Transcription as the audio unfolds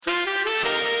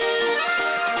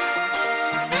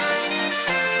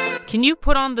Can you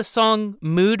put on the song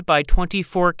Mood by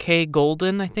 24K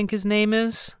Golden, I think his name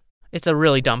is? It's a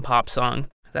really dumb pop song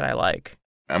that I like.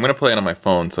 I'm going to play it on my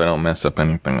phone so I don't mess up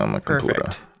anything on my computer.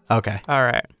 Perfect. Okay. All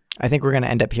right. I think we're going to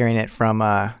end up hearing it from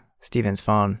Steven's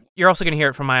phone. You're also going to hear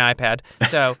it from my iPad.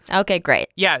 So, Okay, great.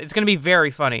 yeah, it's going to be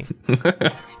very funny.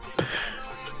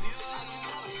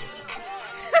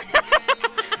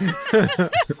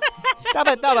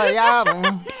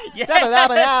 Yes.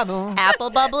 Apple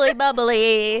bubbly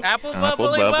bubbly. Apple Apple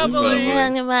bubbly bubbly bubbly.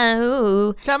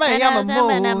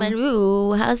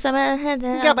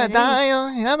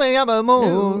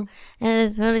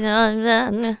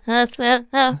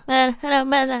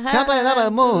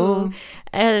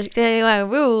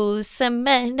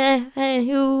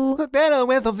 Better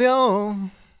with a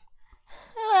view.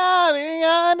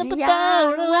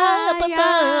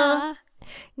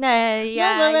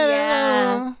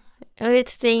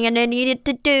 It's the thing I needed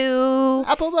to do.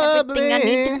 Apple Everything I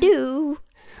need to do.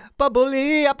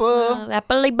 Bubbly apple.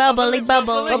 Apply bubbly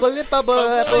bubbles. Bubbly bubble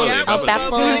apple. Oh,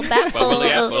 Bubbly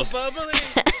apples.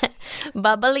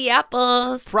 Bubbly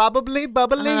apples. Probably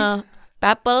bubbly. Apple.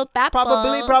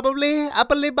 Probably. Apply bubbly. Probably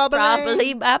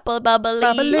apple bubbly.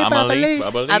 Bubbly.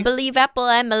 I believe Apple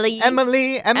Emily.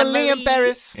 Emily in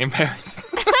Paris. In Paris.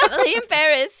 Emily in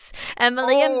Paris.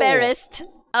 Emily embarrassed.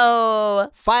 Oh.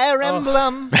 Fire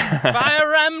Emblem.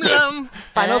 Fire Emblem.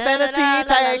 Final Fantasy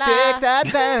Tactics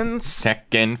Advance.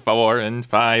 Tekken 4 and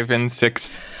 5 and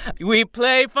 6. We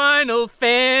play Final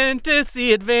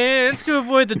Fantasy Advance to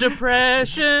avoid the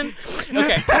depression.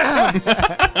 Okay.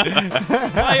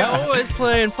 I always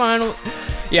play in Final...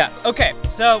 Yeah, okay,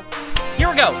 so here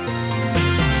we go.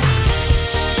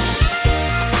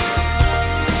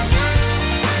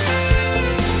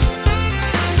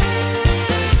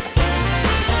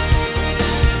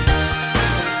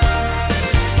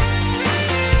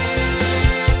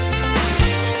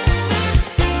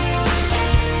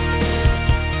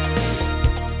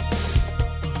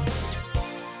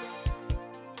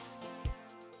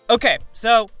 Okay,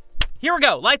 so here we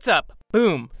go. Lights up.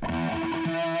 Boom.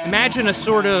 Imagine a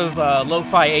sort of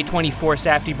lo-fi A24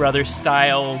 Safdie Brothers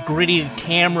style gritty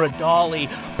camera dolly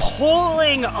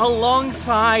pulling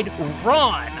alongside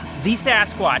Ron, the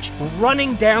Sasquatch,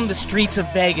 running down the streets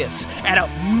of Vegas at a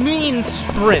mean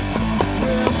sprint.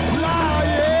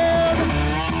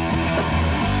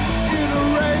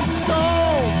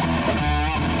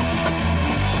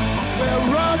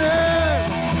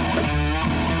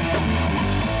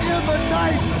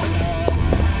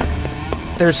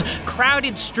 There's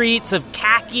crowded streets of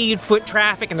khaki and foot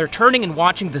traffic, and they're turning and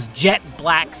watching this jet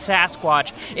black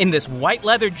Sasquatch in this white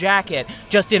leather jacket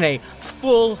just in a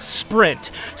full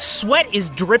sprint. Sweat is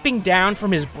dripping down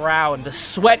from his brow, and the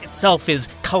sweat itself is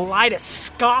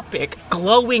kaleidoscopic,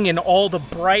 glowing in all the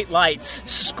bright lights,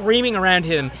 screaming around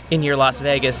him in near Las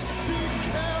Vegas.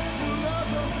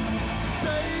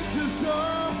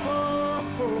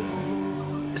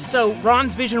 So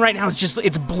Ron's vision right now is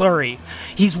it's blurry.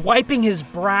 He's wiping his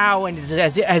brow, and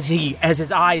as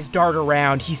his eyes dart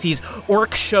around, he sees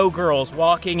orc showgirls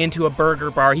walking into a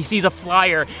burger bar. He sees a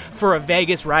flyer for a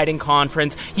Vegas riding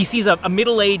conference. He sees a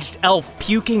middle-aged elf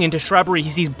puking into shrubbery. He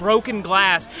sees broken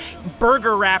glass,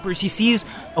 burger wrappers. He sees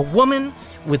a woman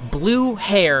with blue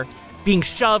hair being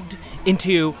shoved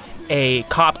into a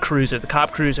cop cruiser. The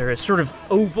cop cruiser is sort of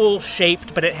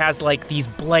oval-shaped, but it has, like, these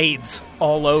blades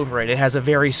all over it. It has a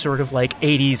very sort of, like,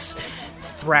 80s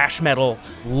thrash metal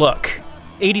look.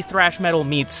 80s thrash metal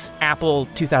meets Apple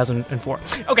 2004.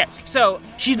 Okay, so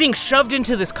she's being shoved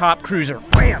into this cop cruiser.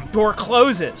 Bam! Door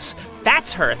closes.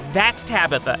 That's her. That's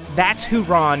Tabitha. That's who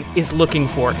Ron is looking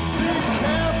for.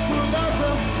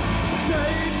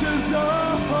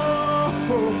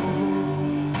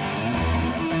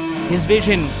 His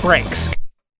vision breaks.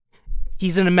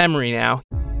 He's in a memory now.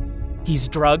 He's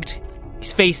drugged.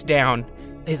 He's face down.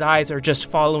 His eyes are just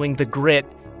following the grit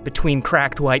between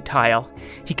cracked white tile.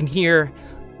 He can hear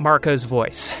Marco's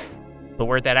voice. The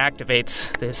word that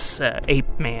activates this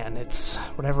ape man. It's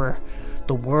whatever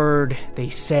the word they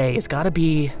say. It's gotta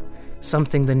be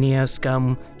something the Neo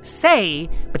Scum say,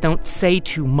 but don't say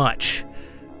too much.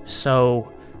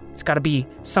 So it's gotta be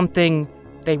something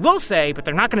they will say, but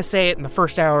they're not going to say it in the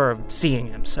first hour of seeing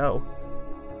him, so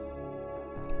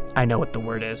I know what the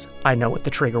word is. I know what the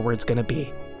trigger word's going to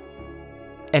be.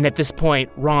 And at this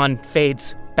point, Ron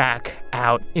fades back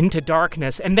out into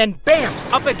darkness, and then bam!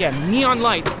 Up again, neon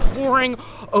lights pouring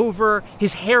over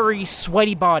his hairy,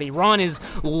 sweaty body. Ron is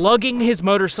lugging his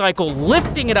motorcycle,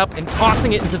 lifting it up, and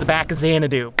tossing it into the back of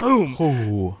Xanadu. Boom!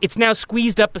 Ooh. It's now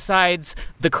squeezed up beside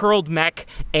the curled mech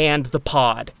and the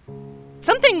pod.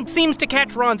 Something seems to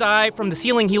catch Ron's eye from the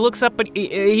ceiling. He looks up, but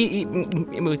it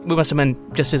must have been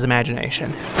just his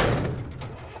imagination.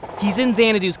 He's in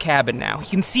Xanadu's cabin now.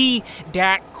 He can see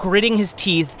Dak gritting his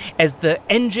teeth as the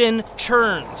engine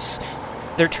churns.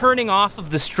 They're turning off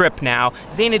of the strip now.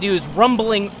 Xanadu is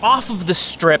rumbling off of the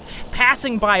strip,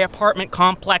 passing by apartment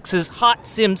complexes, hot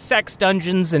sim sex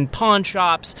dungeons, and pawn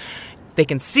shops. They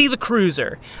can see the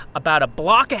cruiser about a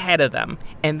block ahead of them,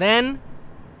 and then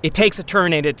it takes a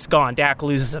turn and it's gone. Dak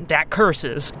loses him. Dak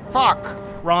curses. Fuck!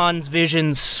 Ron's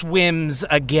vision swims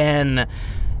again,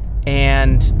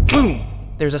 and boom!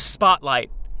 There's a spotlight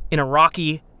in a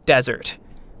rocky desert.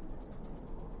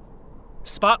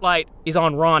 Spotlight is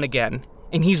on Ron again,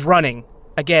 and he's running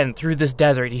again through this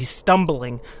desert. He's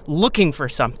stumbling, looking for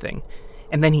something,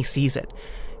 and then he sees it,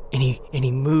 and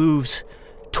he moves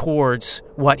towards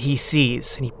what he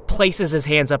sees, and he places his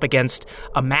hands up against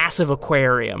a massive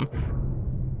aquarium.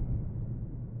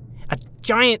 A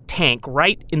giant tank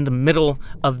right in the middle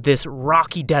of this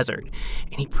rocky desert,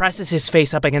 and he presses his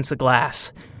face up against the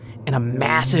glass, and a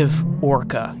massive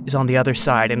orca is on the other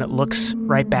side, and it looks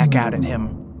right back out at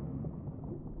him.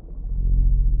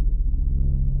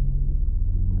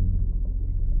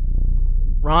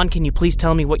 Ron, can you please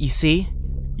tell me what you see?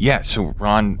 Yeah, so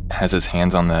Ron has his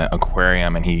hands on the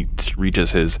aquarium, and he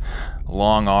reaches his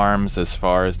long arms as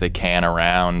far as they can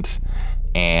around,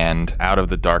 and out of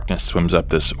the darkness swims up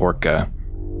this orca.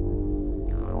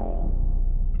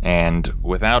 And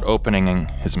without opening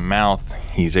his mouth,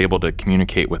 he's able to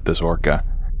communicate with this orca.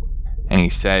 And he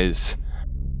says,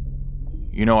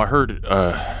 "You know, I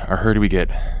heard we get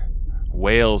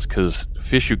whales because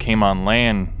fish who came on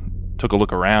land took a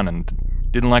look around and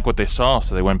didn't like what they saw,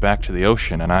 so they went back to the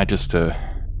ocean. And I just, I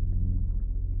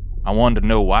wanted to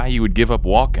know why you would give up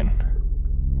walking."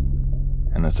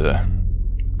 And there's a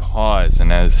pause,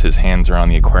 and as his hands are on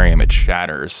the aquarium, it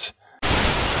shatters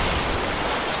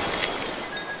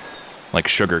like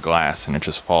sugar glass, and it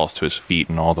just falls to his feet,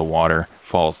 and all the water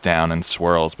falls down and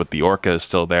swirls, but the orca is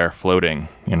still there floating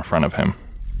in front of him.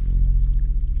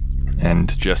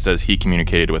 And just as he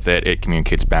communicated with it, it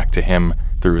communicates back to him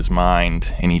through his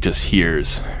mind, and he just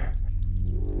hears,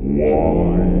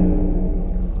 "Why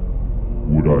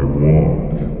would I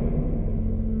walk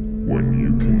when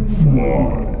you can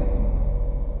fly?"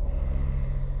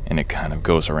 And it kind of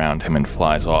goes around him and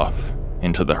flies off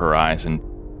into the horizon,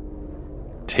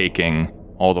 taking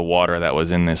all the water that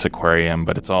was in this aquarium,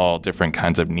 but it's all different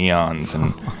kinds of neons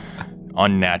and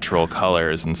unnatural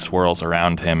colors, and swirls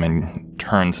around him and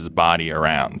turns his body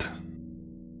around.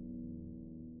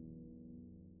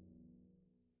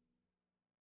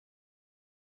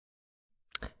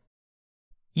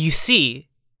 You see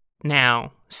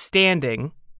now,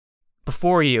 standing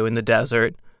before you in the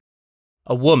desert,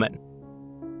 a woman.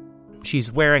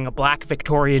 She's wearing a black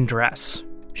Victorian dress.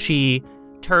 She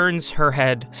turns her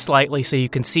head slightly so you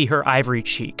can see her ivory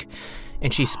cheek,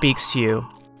 and she speaks to you.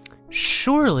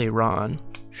 "Surely, Ron,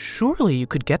 surely you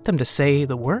could get them to say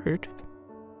the word.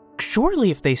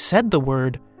 Surely if they said the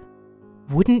word,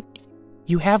 wouldn't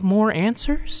you have more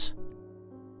answers?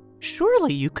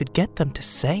 Surely you could get them to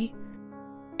say."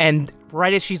 And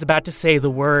right as she's about to say the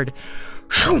word,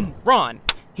 Ron,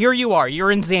 here you are.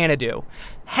 You're in Xanadu.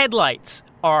 Headlights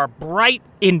are bright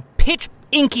in pitch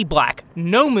inky black.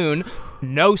 No moon,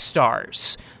 no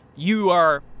stars. You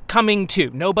are coming to.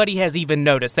 Nobody has even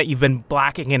noticed that you've been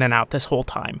blacking in and out this whole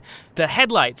time. The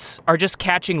headlights are just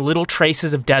catching little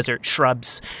traces of desert,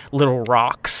 shrubs, little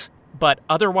rocks. But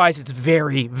otherwise, it's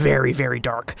very, very, very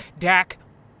dark. Dak,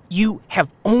 you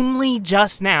have only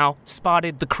just now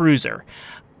spotted the cruiser.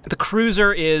 The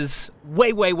cruiser is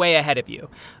way, way, way ahead of you.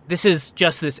 This is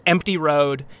just this empty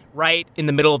road right in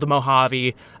the middle of the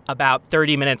Mojave, about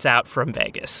 30 minutes out from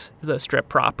Vegas, the strip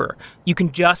proper. You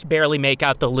can just barely make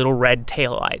out the little red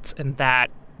taillights, and that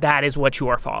is what you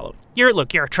are following. You're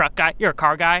a truck guy. You're a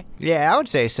car guy. Yeah, I would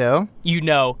say so. You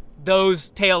know,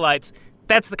 those taillights,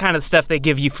 that's the kind of stuff they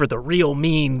give you for the real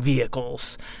mean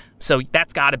vehicles. So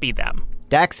that's got to be them.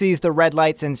 Dak sees the red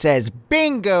lights and says,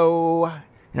 "Bingo!"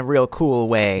 in a real cool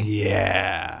way.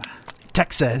 Yeah.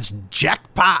 Tech says,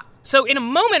 "Jackpot." So in a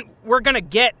moment, we're going to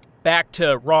get back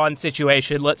to Ron's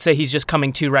situation. Let's say he's just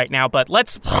coming to right now, but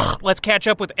let's catch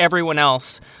up with everyone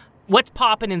else. What's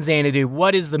popping in Xanadu?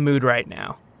 What is the mood right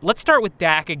now? Let's start with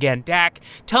Dak again. Dak,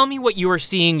 tell me what you are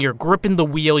seeing. You're gripping the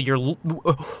wheel.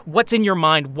 What's in your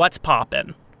mind? What's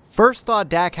popping? First thought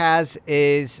Dak has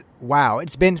is, wow,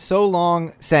 it's been so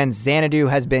long since Xanadu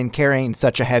has been carrying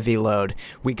such a heavy load.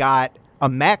 We got a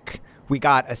mech We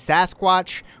got a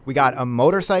Sasquatch. We got a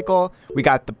motorcycle. We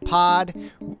got the pod.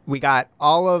 We got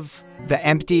all of the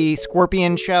empty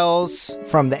scorpion shells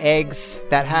from the eggs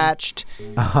that hatched.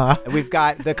 We've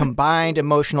got the combined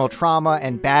emotional trauma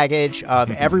and baggage of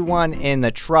everyone in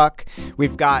the truck.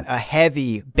 We've got a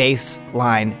heavy bass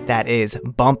line that is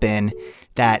bumping,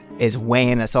 that is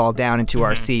weighing us all down into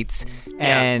our seats.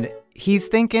 And he's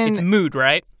thinking... It's Mood,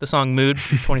 right? The song Mood,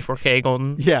 24K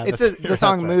Golden. Yeah. It's the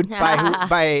song Mood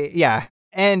by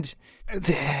And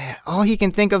all he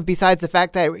can think of besides the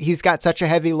fact that he's got such a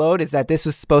heavy load is that this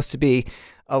was supposed to be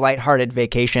a lighthearted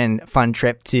vacation fun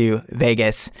trip to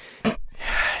Vegas.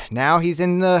 Now he's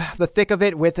in the thick of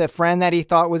it with a friend that he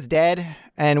thought was dead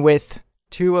and with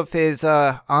two of his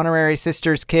honorary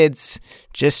sister's kids,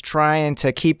 just trying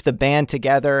to keep the band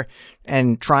together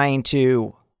and trying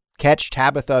to catch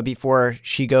Tabitha before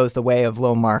she goes the way of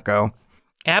Lil Marco.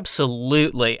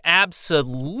 Absolutely.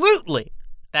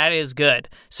 That is good.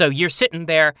 So you're sitting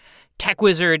there. Tech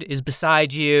Wizard is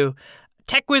beside you.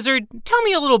 Tech Wizard, tell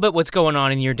me a little bit what's going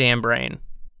on in your damn brain.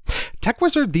 Tech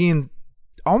Wizard,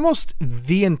 almost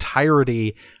the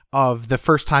entirety of the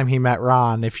first time he met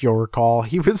Ron, if you'll recall,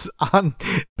 he was on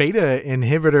beta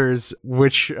inhibitors,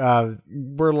 which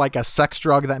were like a sex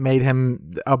drug that made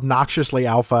him obnoxiously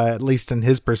alpha, at least in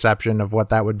his perception of what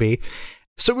that would be.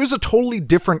 So it was a totally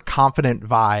different, confident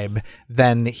vibe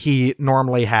than he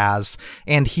normally has.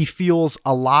 And he feels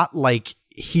a lot like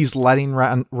he's letting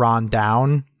Ron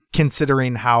down,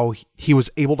 considering how he was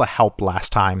able to help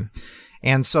last time.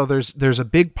 And so there's a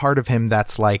big part of him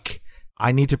that's like,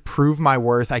 I need to prove my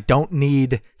worth. I don't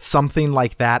need something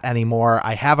like that anymore.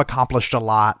 I have accomplished a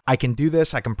lot. I can do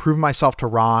this. I can prove myself to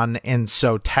Ron. And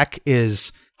so Tech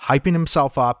is hyping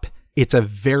himself up. It's a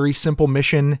very simple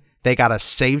mission. They got to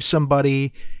save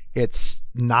somebody. It's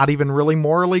not even really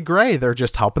morally gray. They're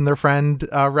just helping their friend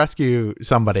rescue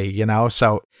somebody, you know?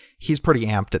 So he's pretty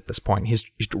amped at this point. He's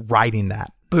riding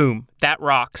that. Boom. That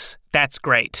rocks. That's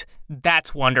great.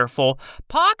 That's wonderful.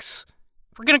 Pox,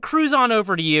 we're going to cruise on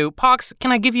over to you. Pox,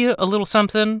 can I give you a little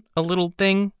something? A little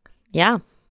thing? Yeah.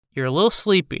 You're a little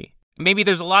sleepy. Maybe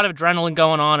there's a lot of adrenaline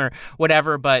going on or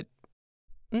whatever, but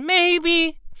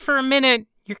maybe for a minute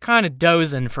you're kind of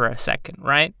dozing for a second,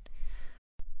 right?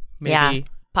 Maybe. Yeah.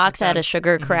 Pox had a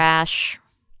sugar crash.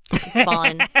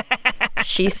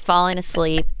 She's falling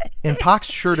asleep. And Pox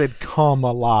sure did come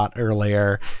a lot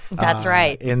earlier. That's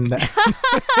right. What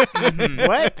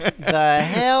the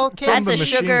hell? That's the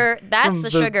sugar. That's the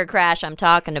sugar crash I'm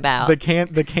talking about. The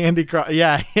candy crush.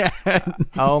 Yeah.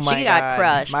 Oh my god. She got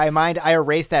crushed. My mind. I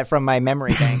erased that from my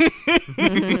memory bank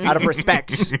out of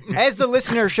respect, as the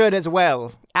listener should as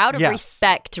well. Out of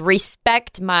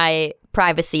respect my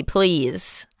privacy,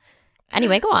 please.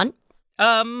 Anyway, go on.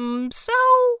 So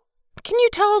can you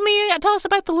tell us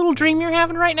about the little dream you're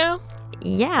having right now?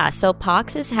 Yeah, so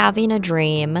Pox is having a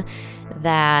dream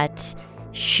that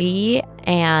she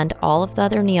and all of the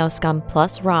other Neoscum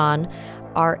plus Ron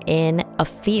are in a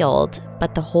field,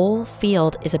 but the whole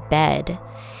field is a bed.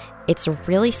 It's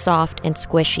really soft and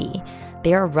squishy.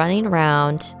 They are running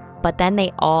around, but then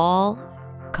they all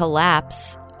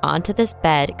collapse onto this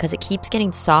bed because it keeps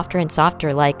getting softer and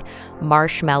softer, like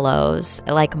marshmallows,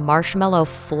 like marshmallow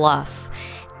fluff.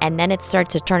 And then it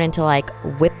starts to turn into like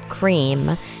whipped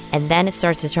cream, and then it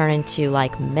starts to turn into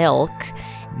like milk,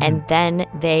 and then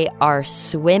they are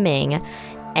swimming,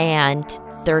 and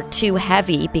they're too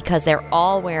heavy because they're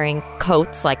all wearing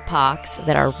coats like Pox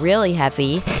that are really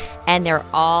heavy, and they're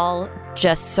all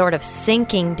just sort of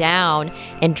sinking down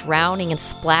and drowning and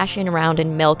splashing around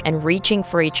in milk and reaching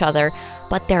for each other,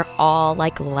 but they're all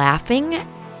like laughing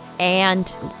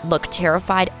and look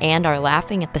terrified and are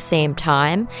laughing at the same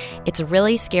time. It's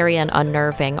really scary and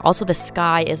unnerving. Also, the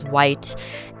sky is white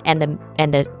and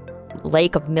the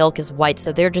lake of milk is white,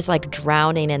 so they're just like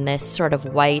drowning in this sort of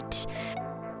white,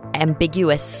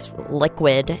 ambiguous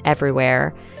liquid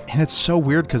everywhere. And it's so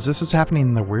weird because this is happening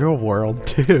in the real world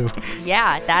too.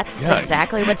 Yeah, that's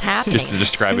exactly what's happening. Just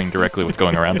describing directly what's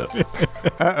going around us.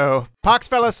 Uh-oh. Pox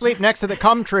fell asleep next to the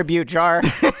cum tribute jar.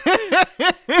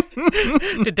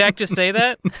 Did Dak just say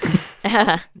that?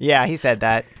 Yeah, he said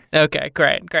that. Okay,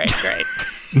 great.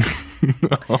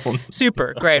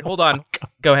 Super, great. Hold on.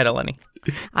 Go ahead, Eleni.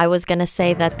 I was going to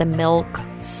say that the milk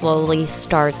slowly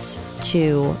starts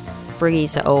to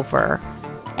freeze over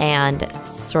and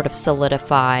sort of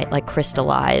solidify, like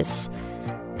crystallize.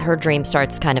 Her dream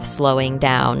starts kind of slowing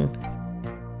down.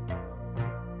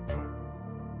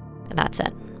 And that's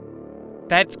it.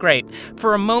 That's great.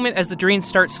 For a moment, as the dream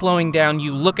starts slowing down,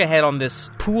 you look ahead on this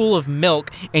pool of milk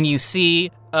and you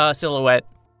see a silhouette.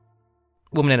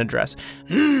 woman in a dress.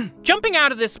 Jumping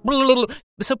out of this.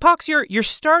 So, Pox, you're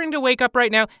starting to wake up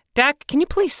right now. Dak, can you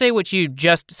please say what you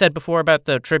just said before about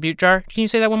the tribute jar? Can you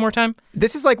say that one more time?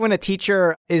 This is like when a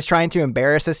teacher is trying to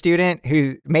embarrass a student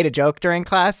who made a joke during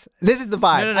class. This is the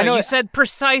vibe. No. I know You said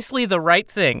precisely the right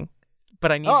thing,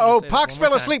 but I need Uh-oh, you to say Pox that one fell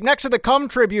more time. asleep next to the cum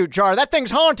tribute jar. That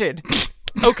thing's haunted.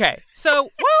 Okay, so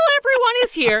while everyone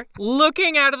is here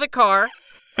looking out of the car,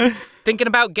 thinking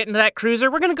about getting to that cruiser,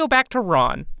 we're going to go back to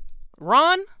Ron.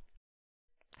 Ron,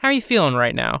 how are you feeling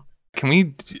right now? Can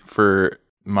we, for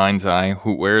mind's eye,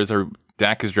 where is our...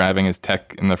 Dak is driving his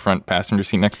tech in the front passenger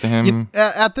seat next to him?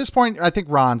 At this point, I think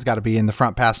Ron's got to be in the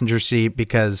front passenger seat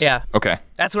because... Yeah, Okay.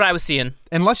 that's what I was seeing.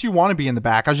 Unless you want to be in the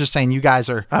back. I was just saying you guys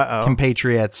are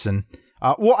compatriots. And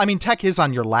well, I mean, Tech is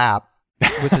on your lap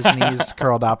with his knees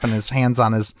curled up and his hands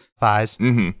on his thighs.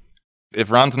 Mm-hmm. If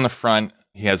Ron's in the front,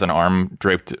 he has an arm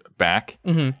draped back.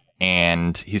 Mm-hmm.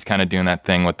 And he's kind of doing that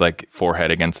thing with like forehead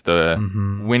against the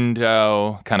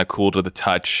window, kind of cool to the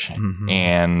touch.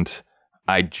 And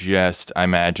I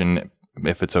imagine,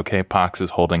 if it's okay, Pox is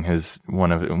holding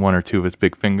one or two of his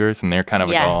big fingers, and they're kind of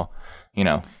like all,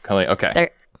 okay.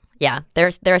 They're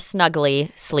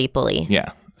snuggly, sleepily.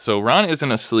 Yeah. So Ron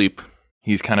isn't asleep.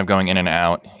 He's kind of going in and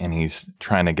out, and he's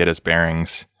trying to get his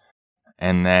bearings.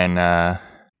 And then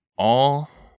all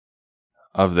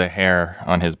of the hair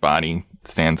on his body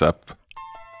stands up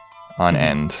on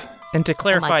end. And to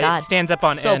clarify, God. it stands up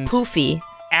on so end poofy.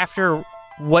 after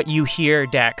what you hear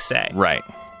Dak say. Right.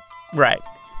 Right.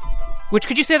 Which,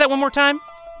 could you say that one more time?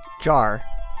 Jar.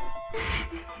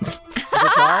 Is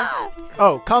it jar?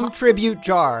 Oh, cum tribute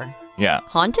jar. Yeah.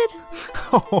 Haunted?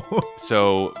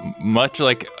 So much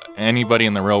like anybody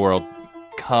in the real world,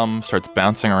 cum starts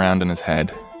bouncing around in his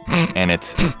head, and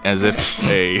it's as if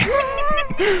a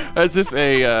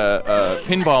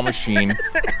pinball machine.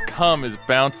 Cum is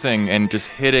bouncing and just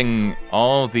hitting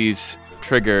all these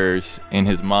triggers in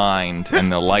his mind,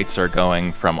 and the lights are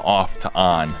going from off to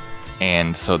on.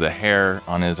 And so the hair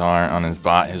on his arm, on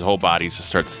his whole body just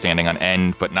starts standing on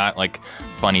end, but not like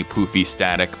funny, poofy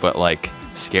static, but like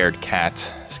scared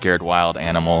cat, scared wild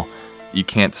animal. You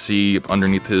can't see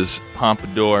underneath his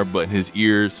pompadour, but his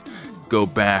ears go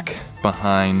back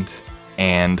behind,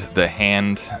 and the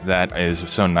hand that is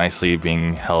so nicely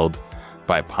being held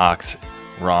by Pox,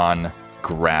 Ron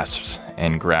grasps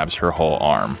and grabs her whole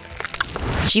arm.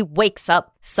 She wakes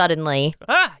up suddenly.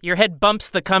 Your head bumps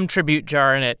the cum tribute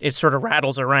jar, and it sort of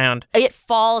rattles around. It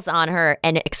falls on her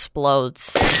and it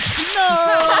explodes.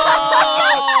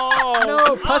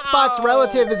 No, Pusspot's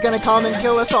relative is going to come and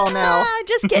kill us all now.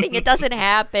 Just kidding. It doesn't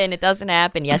happen. It doesn't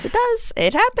happen. Yes, it does.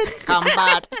 It happens.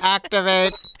 Combat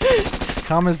activate.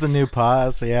 Cum is the new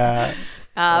pus, yeah.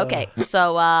 Okay,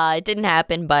 so it didn't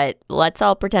happen, but let's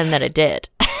all pretend that it did.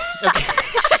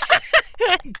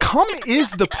 Cum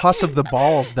is the pus of the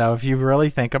balls, though, if you really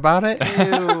think about it.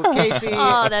 Ew, Casey.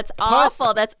 Oh, that's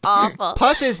awful. That's awful.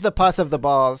 Pus is the pus of the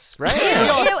balls, right? Ew.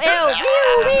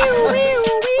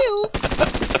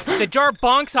 The jar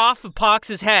bonks off of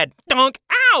Pox's head. Donk.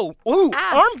 Ow! Ooh,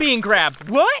 arm being grabbed.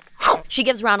 What? She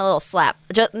gives Ron a little slap.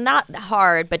 Just not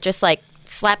hard, but just like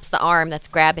slaps the arm that's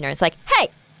grabbing her. It's like, hey!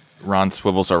 Ron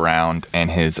swivels around, and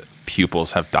his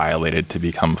pupils have dilated to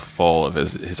become full of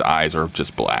his eyes are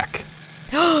just black.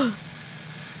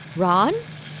 Ron?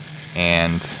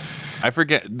 And I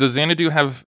forget, does Xanadu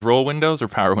have roll windows or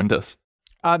power windows?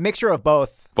 Mixture of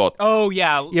both. Both. Oh,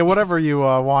 yeah. Yeah, whatever you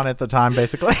want at the time,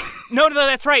 basically. No,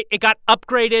 that's right. It got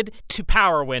upgraded to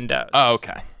power windows. Oh,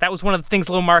 okay. That was one of the things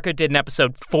Lil Marco did in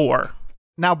episode 4.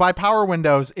 Now, by power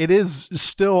windows, it is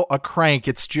still a crank.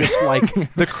 It's just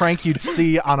like the crank you'd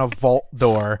see on a vault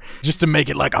door, just to make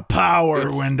it like a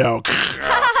power window.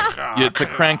 It's a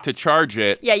crank to charge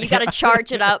it. Yeah, you gotta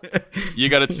charge it up.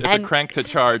 It's a crank to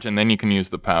charge, and then you can use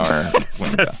the power So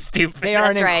window. stupid. They are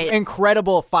That's an right.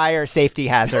 incredible fire safety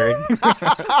hazard.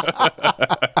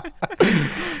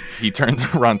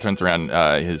 Ron turns around,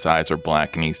 his eyes are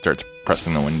black, and he starts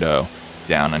pressing the window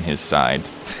down on his side,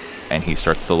 and he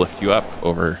starts to lift you up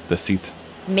over the seat.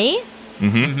 Me?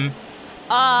 Mm-hmm.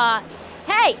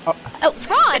 Hey!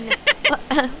 Ron!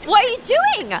 What are you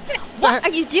doing? What are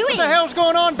you doing? What the hell's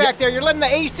going on back there? You're letting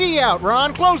the AC out,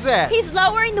 Ron. Close that. He's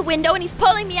lowering the window and he's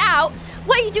pulling me out.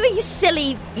 What are you doing, you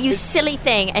silly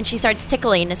thing? And she starts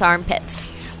tickling his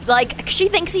armpits. Like, she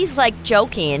thinks he's, like,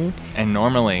 joking. And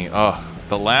normally,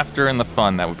 the laughter and the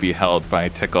fun that would be held by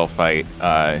Tickle Fight,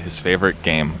 his favorite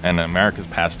game and America's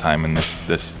pastime in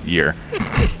this year.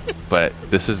 But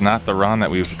this is not the Ron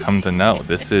that we've come to know.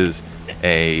 This is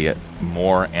a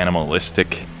more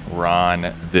animalistic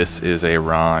Ron. This is a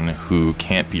Ron who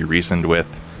can't be reasoned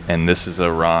with. And this is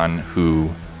a Ron who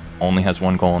only has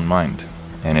one goal in mind.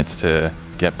 and it's to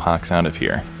get Pox out of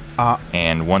here.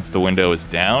 And once the window is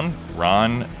down,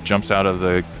 Ron jumps out of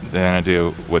the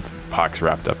Xanadu with Pox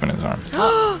wrapped up in his arms.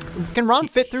 Can Ron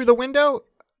fit through the window?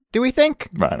 Do we think?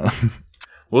 I don't know.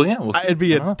 Well, yeah, we'll see. It'd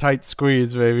be a tight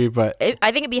squeeze, maybe, but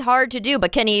I think it'd be hard to do,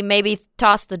 but can he maybe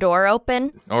toss the door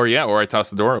open? Or I toss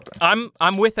the door open.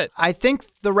 I'm with it. I think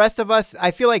the rest of us,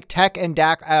 I feel like Tech and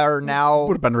Dak are now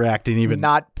would have been reacting even.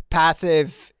 not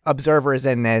passive observers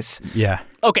in this. Yeah.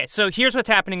 Okay, so here's what's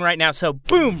happening right now. So,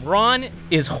 boom, Ron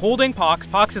is holding Pox.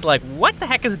 Pox is like, what the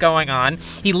heck is going on?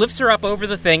 He lifts her up over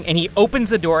the thing, and he opens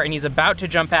the door, and he's about to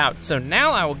jump out. So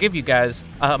now I will give you guys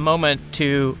a moment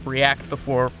to react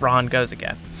before Ron goes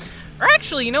again. Or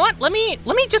actually, you know what? Let me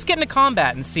just get into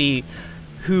combat and see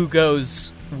who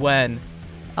goes when.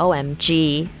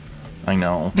 OMG. I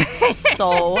know.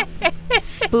 So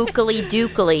spookily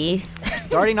dookily.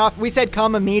 Starting off, we said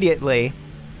come immediately.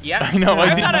 Yeah, I know,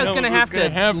 I I thought I was didn't going to know have what was to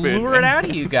gonna happen. lure it out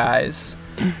of you guys.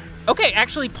 Okay,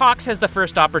 actually, Pox has the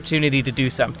first opportunity to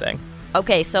do something.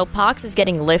 Okay, so Pox is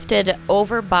getting lifted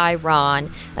over by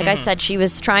Ron. Like I said, she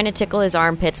was trying to tickle his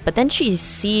armpits, but then she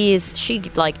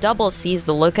double sees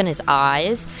the look in his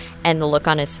eyes and the look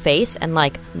on his face and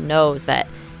knows that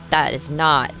is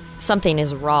not, something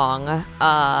is wrong.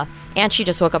 And she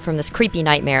just woke up from this creepy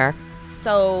nightmare.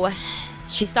 So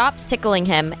she stops tickling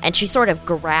him and she sort of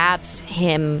grabs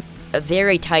him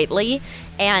very tightly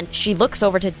and she looks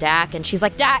over to Dak and she's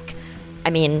like, Dak! I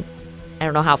mean, I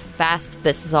don't know how fast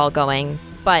this is all going,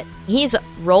 but he's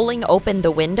rolling open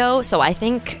the window, so I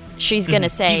think she's gonna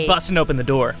say... He's busting open the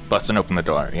door. Busting open the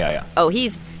door. Yeah. Oh,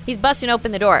 he's busting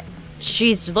open the door.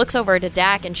 She looks over to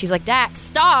Dak and she's like, Dak,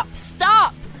 stop!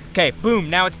 Okay, boom,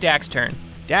 now it's Dak's turn.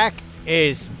 Dak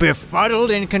is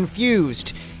befuddled and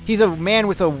confused. He's a man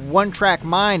with a one-track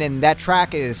mind, and that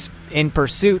track is in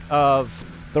pursuit of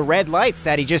the red lights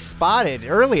that he just spotted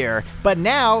earlier. But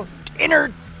now,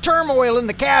 inner turmoil in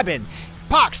the cabin.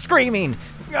 Pox screaming.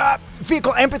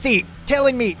 Vehicle empathy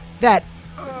telling me that,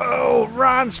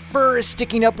 Ron's fur is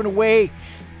sticking up in a way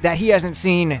that he hasn't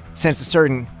seen since a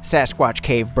certain Sasquatch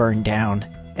cave burned down.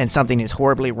 And something is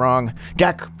horribly wrong.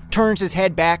 Dak turns his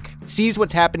head back, sees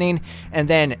what's happening, and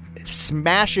then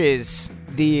smashes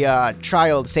the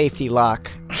child safety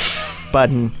lock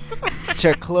button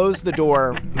to close the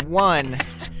door.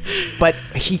 But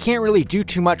he can't really do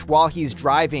too much while he's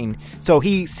driving, so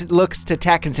he looks to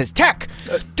Tech and says, Tech,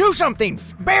 do something!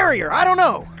 Barrier, I don't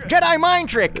know! Jedi mind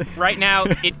trick! Right now,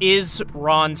 it is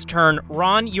Ron's turn.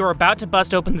 Ron, you're about to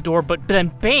bust open the door, but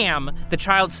then bam, the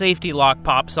child safety lock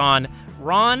pops on.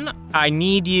 Ron, I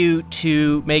need you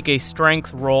to make a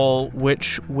strength roll,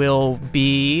 which will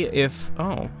be if...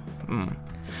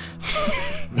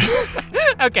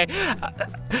 Okay.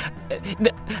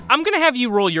 I'm going to have you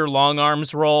roll your long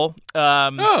arms roll.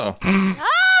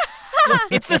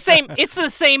 It's the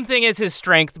same thing as his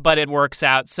strength, but it works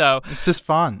out. So, it's just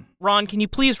fun. Ron, can you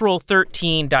please roll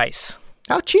 13 dice?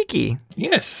 How cheeky.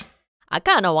 Yes. I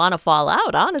kind of want to fall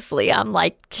out, honestly. I'm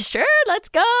like, sure, let's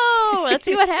go. Let's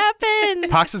see what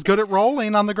happens. Pox is good at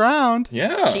rolling on the ground.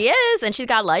 Yeah. She is, and she's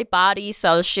got light body,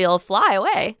 so she'll fly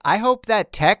away. I hope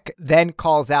that Tech then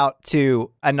calls out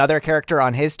to another character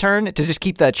on his turn to just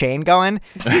keep the chain going.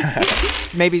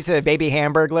 Maybe to Baby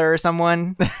Hamburglar or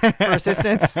someone for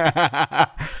assistance.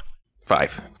 5.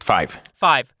 5.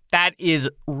 That is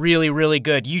really, really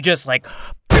good. You just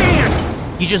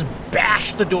bam! You just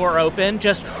bash the door open.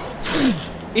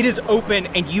 It is open,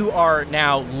 and you are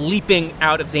now leaping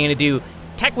out of Xanadu.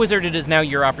 Tech Wizard, it is now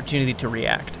your opportunity to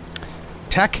react.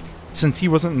 Tech, since he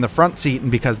wasn't in the front seat,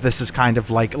 and because this is kind of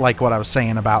like what I was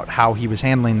saying about how he was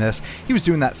handling this, he was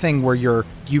doing that thing where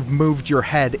you've moved your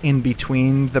head in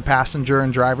between the passenger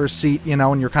and driver's seat,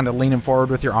 and you're kind of leaning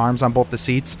forward with your arms on both the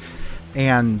seats.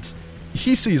 And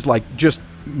he sees just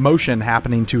motion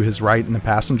happening to his right in the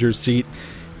passenger's seat,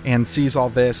 and sees all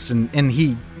this, and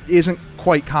he isn't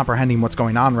quite comprehending what's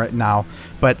going on right now.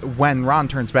 But when Ron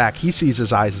turns back, he sees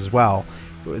his eyes as well.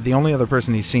 The only other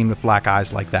person he's seen with black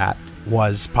eyes like that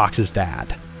was Pox's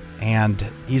dad. And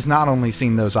he's not only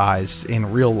seen those eyes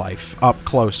in real life, up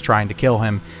close trying to kill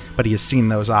him, but he has seen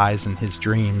those eyes in his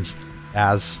dreams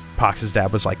as Pox's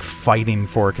dad was fighting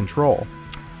for control.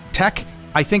 Tech,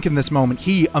 I think in this moment,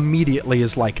 he immediately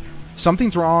is like,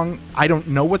 something's wrong. I don't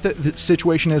know what the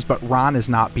situation is, but Ron is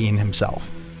not being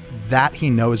himself. That he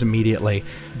knows immediately,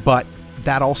 but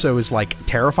that also is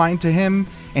terrifying to him,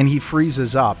 and he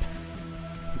freezes up.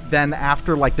 Then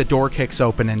after the door kicks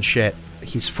open and shit,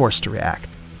 he's forced to react.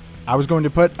 I was going to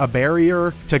put a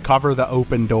barrier to cover the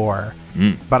open door,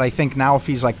 but I think now if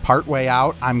he's partway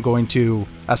out, I'm going to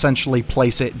essentially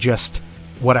place it just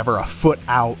a foot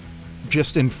out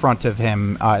just in front of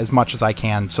him as much as I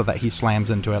can so that he slams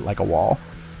into it like a wall.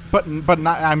 But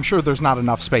not, I'm sure there's not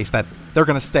enough space that they're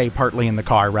going to stay partly in the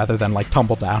car rather than like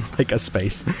tumble down like a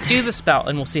space. Do the spell,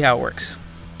 and we'll see how it works.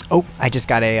 Oh, I just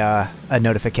got a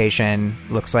notification.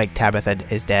 Looks like Tabitha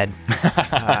is dead.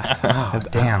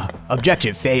 Damn.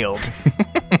 Objective failed.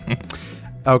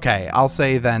 Okay, I'll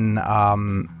say then,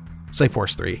 say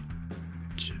Force 3.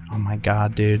 Oh my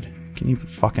god, dude. Can you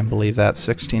fucking believe that?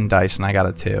 16 dice and I got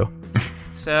a 2.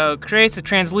 So creates a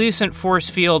translucent force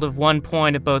field of 1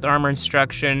 point of both armor and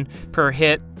destruction per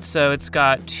hit. So it's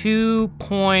got 2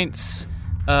 points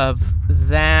of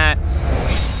that.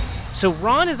 So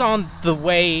Ron is on the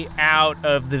way out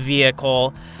of the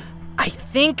vehicle. I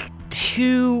think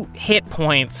 2 hit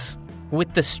points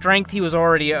with the strength he was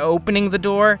already opening the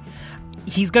door.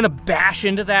 He's going to bash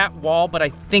into that wall, but I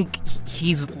think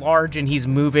he's large and he's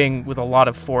moving with a lot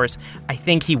of force. I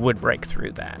think he would break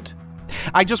through that.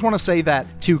 I just want to say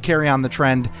that to carry on the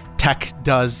trend, Tech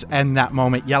does, in that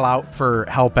moment, yell out for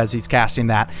help as he's casting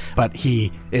that, but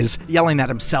he is yelling at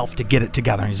himself to get it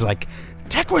together. He's like,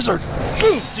 Tech Wizard!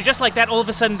 Boom! So just like that, all of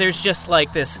a sudden, there's just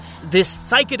like this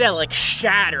psychedelic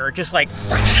shatter, just like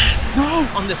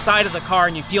on the side of the car,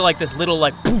 and you feel like this little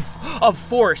like poof of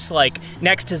force like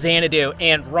next to Xanadu,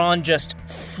 and Ron just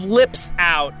flips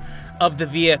out of the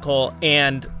vehicle.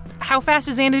 And how fast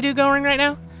is Xanadu going right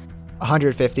now?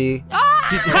 150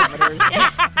 kilometers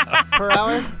per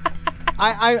hour.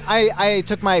 I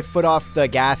took my foot off the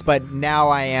gas, but now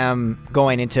I am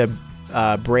going into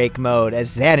brake mode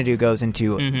as Xanadu goes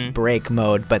into brake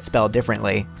mode, but spelled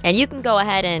differently. And you can go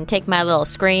ahead and take my little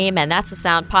scream, and that's the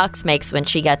sound Pox makes when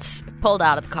she gets pulled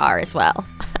out of the car as well.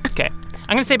 Okay.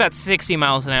 I'm going to say about 60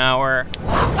 miles an hour.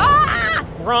 Ah!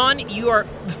 Ron, you are,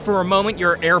 for a moment,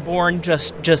 you're airborne,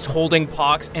 just holding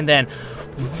Pox, and then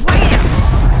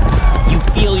wham! You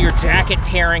feel your jacket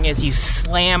tearing as you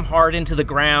slam hard into the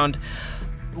ground.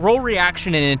 Roll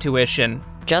reaction and intuition.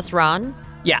 Just Ron?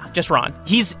 Yeah, just Ron.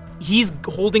 He's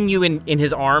holding you in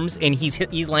his arms, and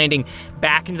he's landing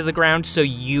back into the ground, so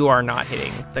you are not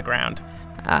hitting the ground.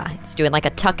 It's doing like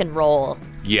a tuck and roll.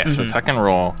 Yes, a tuck and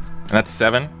roll. And that's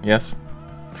 7, yes?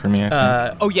 For me, I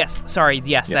think. Oh, yes. Sorry.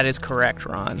 Yes, that is correct,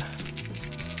 Ron.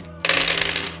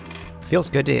 Feels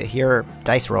good to hear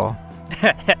dice roll.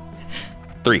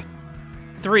 3.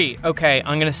 3. Okay,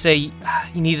 I'm going to say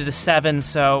you needed a 7,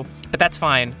 but that's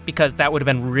fine, because that would have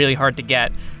been really hard to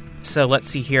get. So let's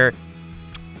see here.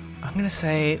 I'm going to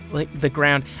say, like, the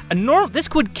ground. This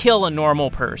could kill a normal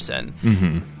person.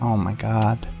 Mm-hmm. Oh my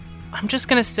god. I'm just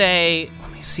going to say,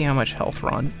 let me see how much health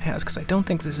Ron has, because I don't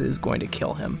think this is going to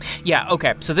kill him. Yeah,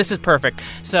 okay, so this is perfect.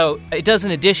 So it does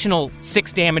an additional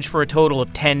 6 damage for a total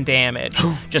of 10 damage,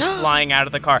 just flying out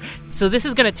of the car. So this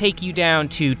is going to take you down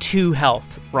to 2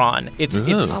 health, Ron. It's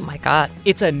oh my god.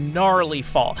 It's a gnarly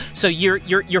fall. So you're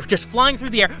just flying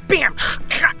through the air, bam!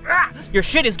 Your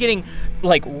shit is getting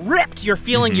like ripped. You're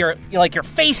feeling your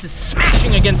face is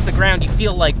smashing against the ground. You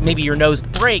feel like maybe your nose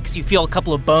breaks. You feel a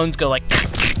couple of bones go like.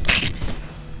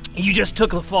 You just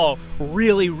took the fall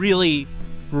really, really,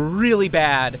 really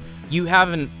bad. You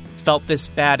haven't felt this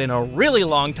bad in a really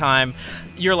long time.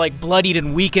 You're like bloodied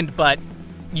and weakened, but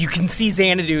you can see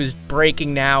Xanadu is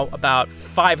breaking now about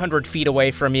 500 feet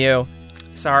away from you.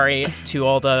 Sorry to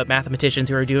all the mathematicians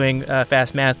who are doing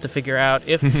fast math to figure out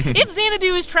if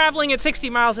Xanadu is traveling at 60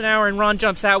 miles an hour and Ron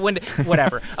jumps out,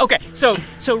 whatever. Okay, so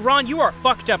Ron, you are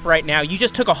fucked up right now. You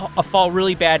just took a fall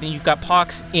really bad, and you've got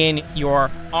Pox in your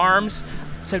arms.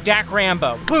 So Dak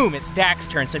Rambo, boom, it's Dak's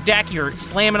turn. So Dak, you're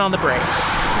slamming on the brakes.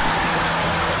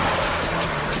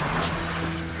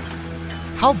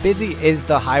 How busy is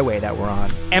the highway that we're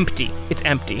on? Empty. It's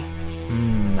empty.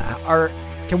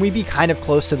 Can we be kind of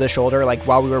close to the shoulder? Like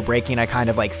while we were braking, I kind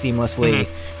of like seamlessly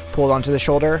pulled onto the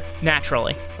shoulder?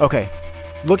 Naturally. Okay.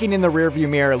 Looking in the rearview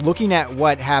mirror, looking at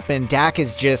what happened, Dak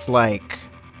is just like,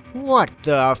 what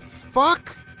the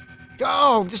fuck?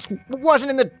 Oh, this wasn't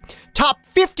in the top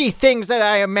 50 things that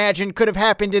I imagined could have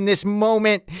happened in this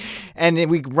moment. And then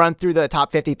we run through the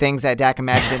top 50 things that Dak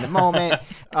imagined in the moment,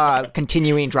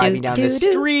 continuing driving down the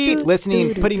street,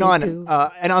 listening, putting on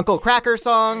an Uncle Kracker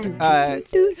song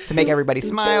to make everybody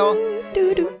smile.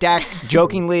 Dak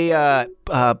jokingly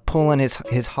pulling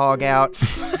his hog out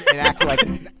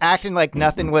and acting like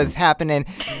nothing was happening.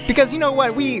 Because you know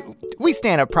what? We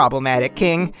stand a problematic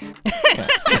king.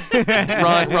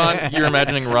 Ron, you're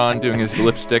imagining Ron doing his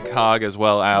lipstick hog as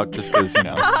well out, just because, you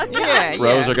know,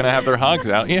 bros are going to have their hogs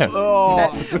out, yeah.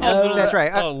 That's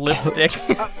right. Lipstick.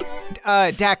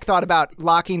 Dak thought about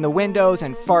locking the windows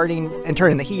and farting and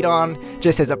turning the heat on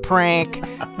just as a prank.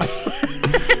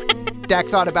 Dak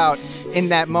thought about, in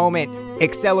that moment,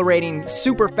 accelerating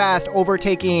super fast,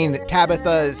 overtaking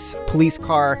Tabitha's police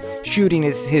car, shooting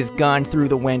his gun through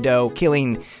the window,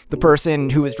 killing the person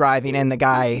who was driving and the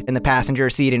guy in the passenger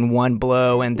seat in one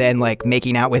blow, and then like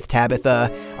making out with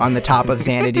Tabitha on the top of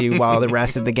Xanadu while the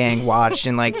rest of the gang watched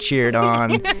and like cheered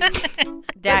on.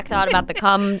 Dak thought about the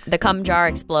cum jar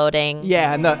exploding.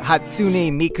 Yeah, and the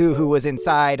Hatsune Miku who was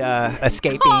inside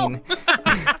escaping.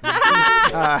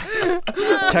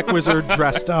 Tech Wizard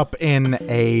dressed up in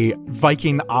a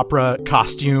Viking opera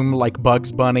costume like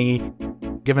Bugs Bunny,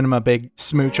 giving him a big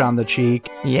smooch on the cheek.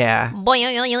 Yeah.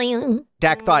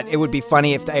 Dak thought it would be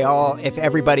funny if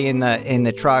everybody in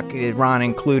the truck, Ron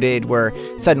included, were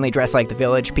suddenly dressed like the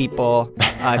Village People,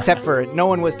 except for no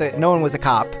one was a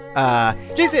cop.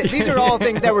 These are all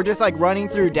things that were just like running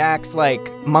through Dak's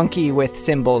like monkey with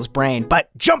symbols brain. But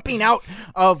jumping out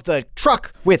of the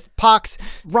truck with Pox,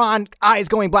 Ron, eyes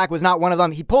going black, was not one of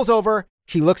them. He pulls over.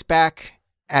 He looks back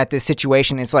at this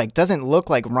situation. It's like, doesn't look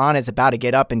like Ron is about to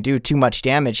get up and do too much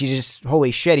damage.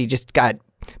 Holy shit, he just got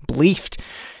bleefed.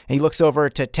 And he looks over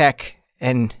to Tech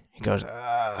and he goes,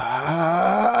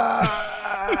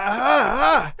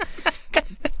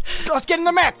 let's get in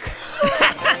the mech.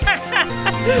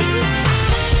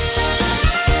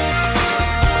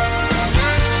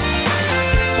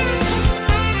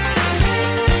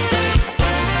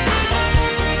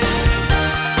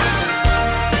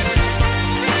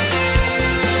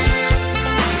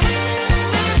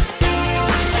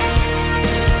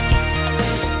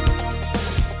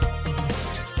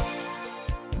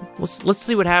 Let's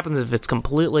see what happens if it's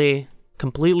completely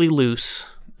loose.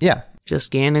 Yeah. Just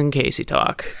Gannon and Casey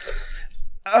talk.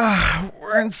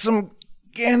 We're in some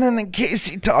Gannon and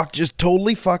Casey talk, just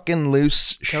totally fucking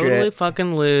loose shit. Totally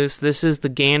fucking loose. This is the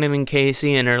Gannon and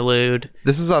Casey interlude.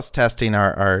 This is us testing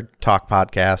our talk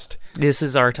podcast. This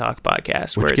is our talk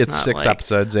podcast. Which gets 6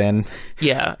 episodes in.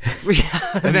 Yeah.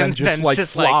 and then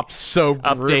just flops so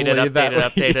brutally.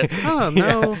 Updated. Oh,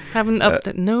 no.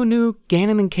 No new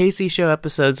Gannon and Casey show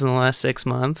episodes in the last 6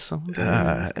 months.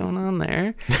 What's going on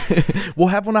there? We'll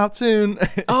have one out soon.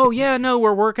 Oh, yeah. No,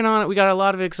 we're working on it. We got a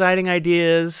lot of exciting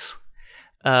ideas.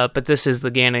 But this is the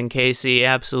Gannon and Casey,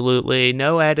 absolutely.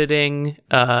 No editing,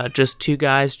 just 2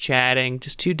 guys chatting,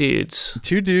 just 2 dudes.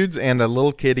 2 dudes and a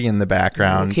little kitty in the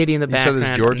background. Little kitty in the background. You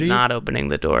said it's Georgie? Not opening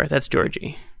the door. That's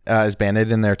Georgie. Is Band-Aid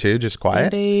in there too, just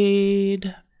quiet?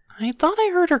 Band-Aid. I thought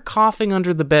I heard her coughing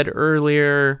under the bed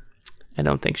earlier. I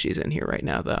don't think she's in here right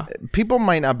now, though. People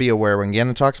might not be aware when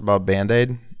Gannon talks about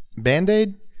Band-Aid.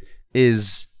 Band-Aid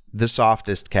is the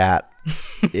softest cat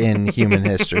in human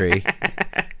history.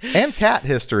 And cat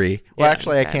history. Well, Yeah,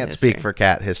 actually, I cat can't history. speak for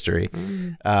cat history.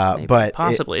 Maybe. But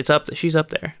Possibly. It's up. She's up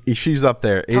there. She's up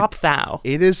there. Top thou.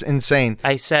 It is insane.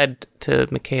 I said to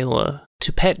Michaela,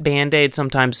 to pet Band-Aid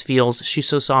sometimes feels, she's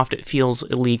so soft it feels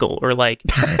illegal, or like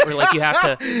you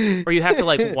have to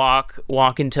like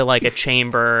walk into like a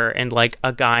chamber and like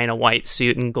a guy in a white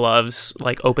suit and gloves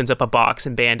like opens up a box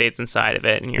and Band-Aids inside of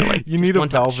it, and you're like, You need a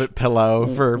velvet pillow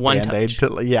for One Band-Aid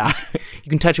touch. yeah. You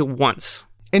can touch it once.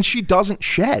 And she doesn't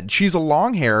shed. She's a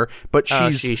long hair, but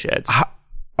She sheds.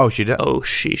 Oh, she does? Oh,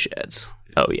 she sheds.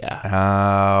 Oh,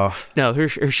 yeah. Oh. No, her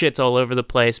shit's all over the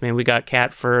place, man. We got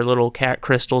cat fur, little cat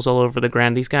crystals all over the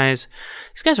ground. These guys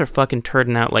are fucking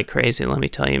turning out like crazy, let me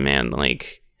tell you, man.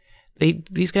 Like,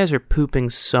 these guys are pooping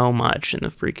so much in their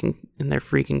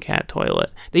freaking cat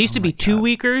toilet. They used to be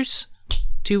 2-weekers.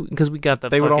 Because we got the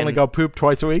they would only go poop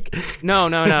twice a week. No.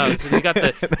 We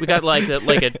got like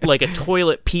a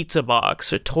toilet pizza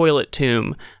box, a toilet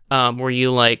tomb, where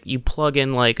you plug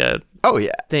in like a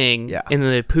thing, and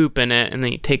then they poop in it, and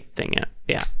then you take the thing out.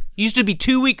 Yeah. Used to be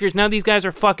 2-weekers. Now these guys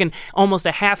are fucking almost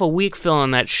a half a week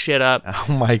filling that shit up. Oh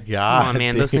my god! Come on,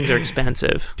 man. Those things are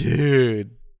expensive,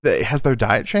 dude. Has their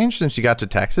diet changed since you got to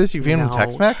Texas? You've eaten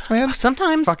Tex-Mex, man?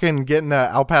 Sometimes. Fucking getting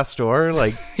an Al Pastor,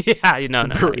 like... yeah, no.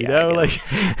 Burrito, like...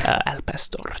 Al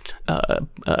Pastor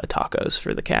tacos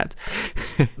for the cats.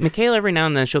 Michaela, every now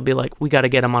and then, she'll be like, we got to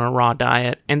get them on a raw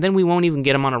diet. And then we won't even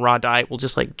get them on a raw diet. We'll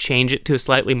just, like, change it to a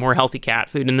slightly more healthy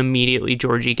cat food. And immediately,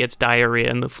 Georgie gets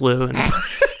diarrhea and the flu. And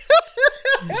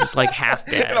it's just, like, half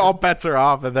dead. And all bets are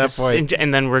off at that point.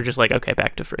 And then we're just like, okay,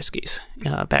 back to Friskies.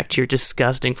 Back to your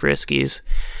disgusting Friskies.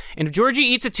 And if Georgie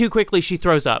eats it too quickly, she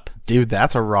throws up. Dude,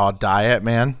 that's a raw diet,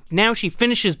 man. Now she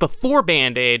finishes before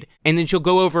Band-Aid, and then she'll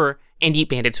go over and eat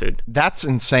Band-Aid's food. That's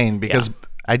insane, because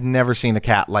I'd never seen a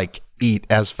cat, like, eat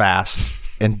as fast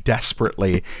and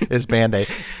desperately as Band-Aid.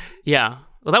 Yeah.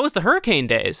 Well, that was the hurricane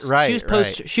days. Right,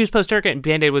 She was post-hurricane.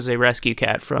 Band-Aid was a rescue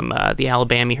cat from the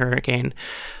Alabama hurricane.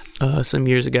 some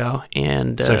years ago,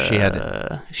 and So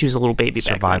she was a little baby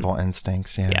survival back then.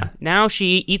 instincts. Yeah. Now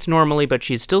she eats normally, but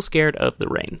she's still scared of the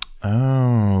rain.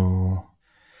 Oh.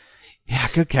 Yeah,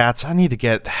 good cats. I need to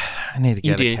get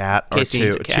a cat or Casey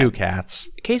needs a cat. two cats.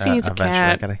 Casey needs a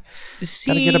cat. Gotta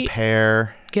See, get a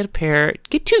pair. Get a pair.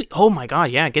 Get two. Oh my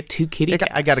god, yeah, get two kitty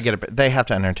cats. I gotta get a. They have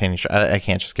to entertain each other. I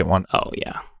can't just get one. Oh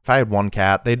yeah. If I had one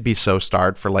cat, they'd be so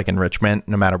starved for like enrichment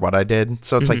no matter what I did.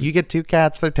 So it's like you get two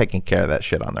cats, they're taking care of that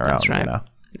shit on their That's own. right. You know?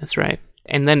 That's right.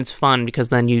 And then it's fun because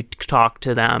then you talk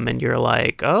to them and you're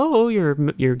like, oh,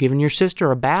 you're giving your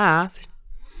sister a bath.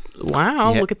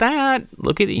 Wow, Yeah. look at that.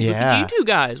 Look at you two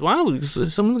guys. Wow,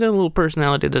 someone's got a little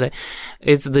personality today.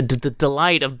 It's the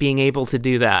delight of being able to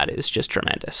do that is just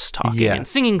tremendous. Talking and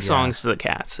singing songs to the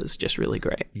cats is just really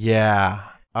great. Yeah.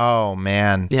 Oh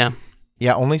man. Yeah.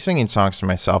 Yeah. Only singing songs to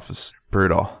myself is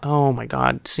brutal. Oh my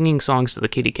god, singing songs to the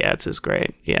kitty cats is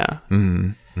great. Yeah.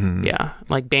 Yeah,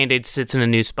 like Band-Aid sits in a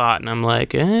new spot and I'm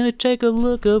like, take a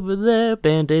look over there.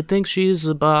 Band-Aid thinks she's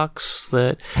a box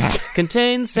that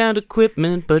contains sound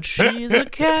equipment, but she's a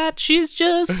cat. She's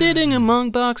just sitting among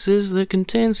boxes that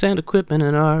contain sound equipment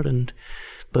and art,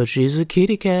 but she's a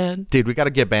kitty cat. Dude, we got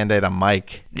to get Band-Aid on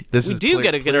Mike. We do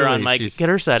got to get her on Mike. Get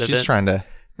her side of it. She's trying to.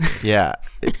 Yeah,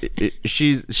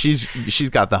 she's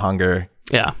got the hunger.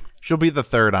 Yeah. She'll be the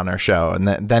third on our show, and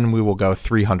then we will go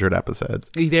 300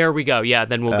 episodes. There we go. Yeah,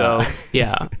 then we'll go.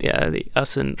 Yeah,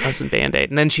 us and Band-Aid,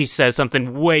 and then she says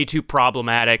something way too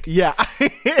problematic. Yeah,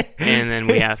 and then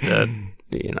we have to,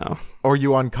 Or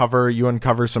you uncover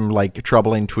some like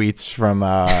troubling tweets from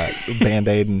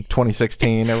Band-Aid in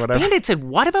 2016 or whatever. Band-Aid said,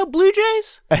 "What about Blue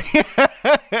Jays?"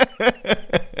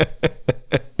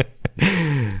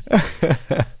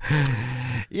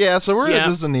 Yeah, so this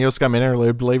is a Neoscum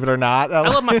interlude, believe it or not. I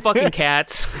love my fucking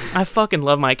cats. I fucking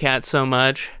love my cats so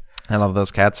much. I love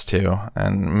those cats too,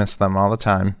 and miss them all the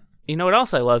time. You know what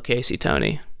else I love, Casey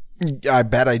Tony? I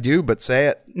bet I do, but say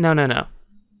it. No.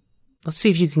 Let's see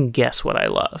if you can guess what I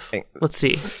love. Let's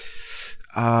see.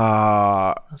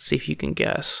 Let's see if you can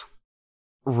guess.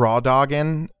 Raw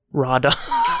dogging. Raw dog.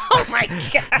 Oh my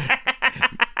god.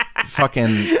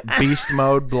 Fucking beast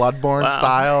mode, Bloodborne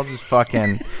style, just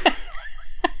fucking.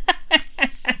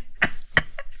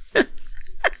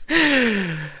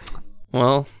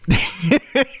 Well,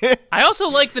 I also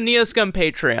like the Neoscum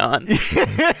Patreon.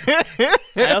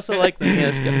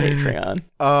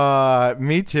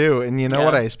 Me too. And you know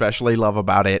what I especially love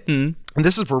about it? And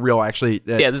this is for real, actually.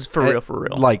 This is for real.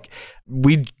 Like,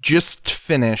 we just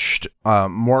finished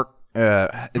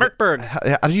Merkberg.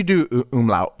 How do you do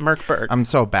umlaut? Merkberg. I'm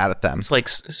so bad at them. It's like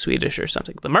Swedish or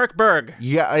something. The Merkberg.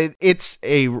 Yeah, it's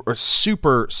a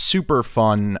super, super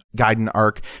fun Gaiden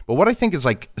arc. But what I think is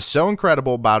like so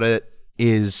incredible about it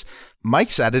is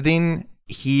Mike's editing.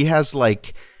 He has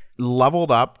like leveled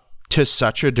up to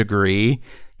such a degree.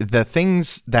 The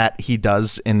things that he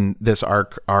does in this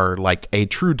arc are like a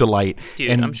true delight.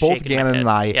 Dude, and I'm both Gannon and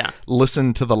I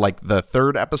listened to the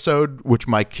third episode, which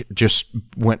Mike just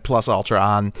went plus ultra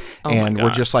on, and we're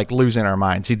just like losing our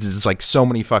minds. He does like so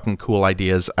many fucking cool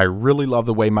ideas. I really love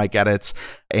the way Mike edits,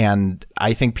 and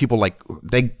I think people like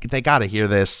they got to hear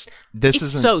this. This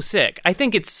is so sick. I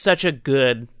think it's such a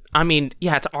good. I mean,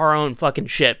 yeah, it's our own fucking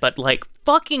shit, but like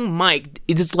fucking Mike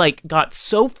is like got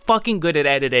so fucking good at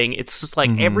editing. It's just like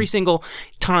every single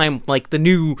time like the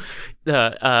new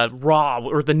Raw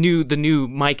or the new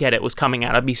Mike edit was coming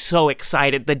out, I'd be so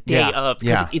excited the day of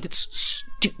because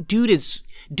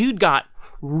dude got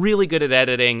really good at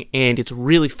editing and it's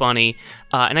really funny.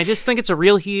 And I just think it's a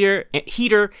real heater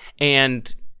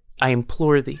and I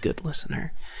implore thee, good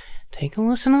listener, take a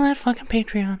listen to that fucking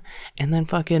Patreon and then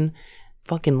fucking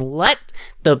let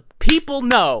the people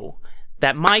know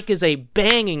that Mike is a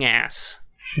banging editor.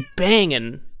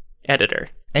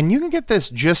 And you can get this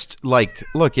just like,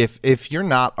 look, if you're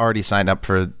not already signed up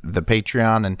for the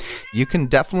Patreon, and you can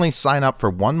definitely sign up for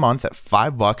 1 month at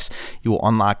 $5. You will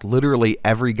unlock literally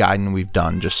every Gaiden we've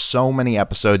done. Just so many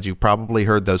episodes. You've probably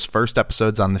heard those first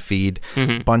episodes on the feed.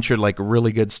 Bunch of like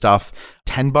really good stuff.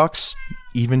 $10.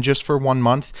 Even just for 1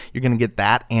 month, you're going to get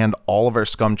that and all of our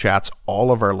scum chats,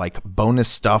 all of our like bonus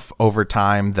stuff over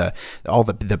time, all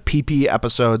the PP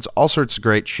episodes, all sorts of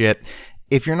great shit.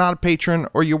 If you're not a patron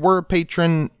or you were a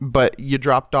patron but you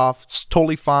dropped off, it's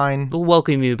totally fine. We'll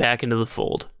welcome you back into the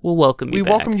fold. We welcome you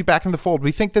back into the fold.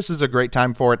 We think this is a great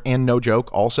time for it, and no joke,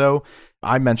 also,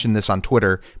 I mentioned this on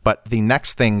Twitter, but the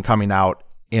next thing coming out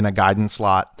in a Gaiden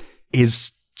slot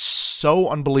is so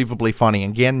unbelievably funny.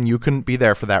 Again, you couldn't be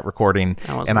there for that recording,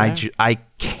 and I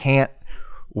can't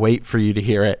wait for you to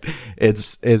hear it.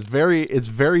 It's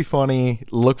very funny.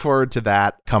 Look forward to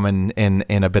that coming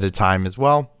in a bit of time as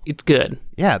well. It's good.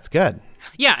 Yeah, it's good.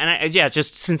 Yeah, and I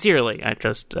sincerely, I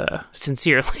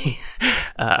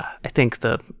think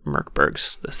the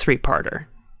Merkbergs, the 3-parter,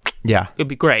 Yeah. it'd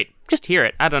be great. Just hear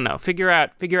it. I don't know. Figure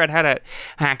out how to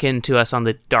hack into us on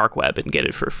the dark web and get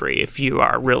it for free if you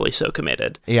are really so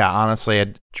committed. Yeah, honestly,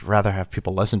 I'd rather have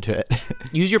people listen to it.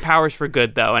 Use your powers for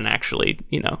good, though, and actually,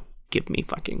 give me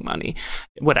fucking money.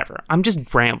 Whatever. I'm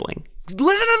just rambling.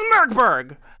 Listen to the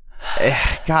Merkberg!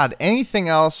 God, anything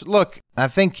else? Look, I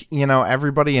think,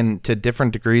 everybody to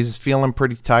different degrees is feeling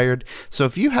pretty tired. So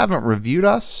if you haven't reviewed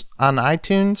us on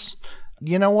iTunes,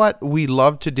 you know what we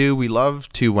love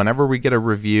to, whenever we get a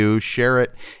review, share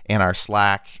it in our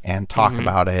Slack and talk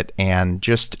about it and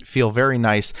just feel very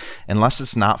nice, unless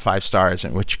it's not 5 stars,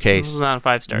 in which case, it's not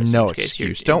 5 stars. no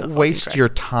excuse. Don't waste your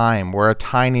time. We're a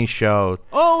tiny show.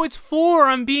 Oh, it's 4.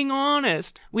 I'm being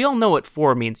honest. We all know what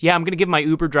 4 means. Yeah, I'm going to give my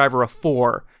Uber driver a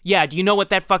 4. Yeah, do you know what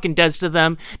that fucking does to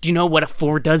them? Do you know what a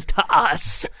 4 does to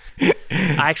us?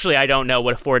 Actually, I don't know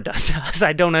what a 4 does to us.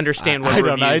 I don't understand what I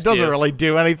don't know. It doesn't do. really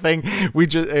do anything. We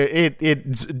just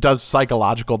it does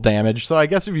psychological damage. So I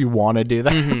guess if you want to do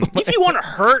that, If you want to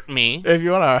hurt me. if you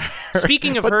want to.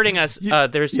 Speaking of hurting us,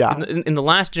 there's in the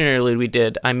last interlude we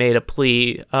did, I made a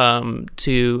plea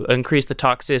to increase the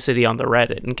toxicity on the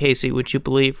Reddit. And Casey, would you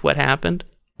believe what happened?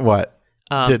 What?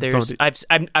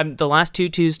 The last 2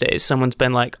 Tuesdays, someone's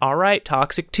been like, "All right,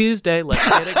 Toxic Tuesday, let's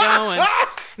get it going."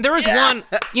 There was one.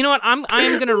 You know what? I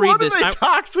am going to read this. What are they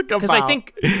toxic about? Because I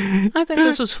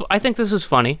think this was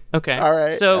funny. Okay. All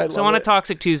right. So on a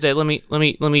Toxic Tuesday, let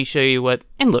me show you what.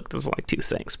 And look, there's like 2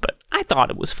 things, but I thought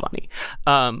it was funny.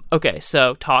 Okay.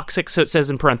 So toxic. So it says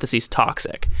in parentheses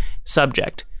toxic.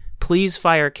 Subject: please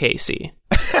fire Casey.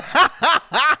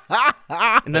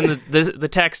 And then the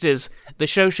text is: the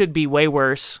show should be way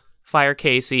worse. Fire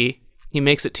Casey. He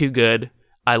makes it too good.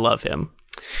 I love him.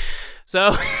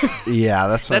 So yeah,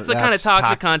 that's the kind of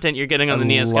toxic content you're getting on the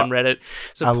Neoscum Reddit.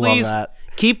 So please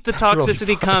keep the toxicity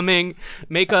really coming.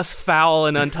 Make us foul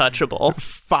and untouchable.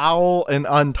 Foul and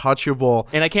untouchable.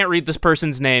 And I can't read this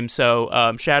person's name,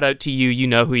 so shout out to you. You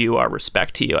know who you are.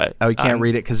 Respect to you. You can't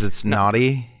read it because it's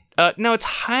naughty? No, it's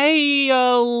high.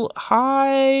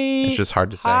 It's just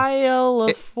hard to say.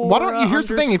 Why don't you? Here's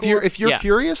the thing: if you're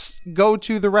curious, go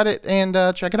to the Reddit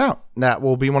and check it out. That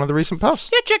will be one of the recent posts.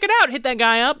 Yeah, check it out. Hit that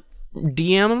guy up.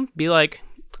 DM him. Be like,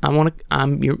 I want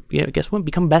to. Guess what?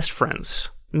 Become best friends.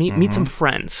 Meet some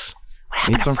friends.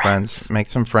 Meet some friends. Make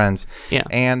some friends. Yeah.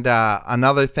 And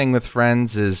another thing with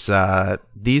friends is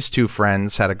these 2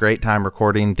 friends had a great time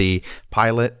recording the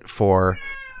pilot for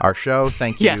our show.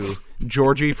 Thank you,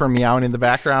 Georgie, for meowing in the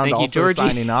background. Thank you, also Georgie.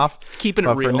 Signing off. Keeping it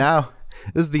real. But for now,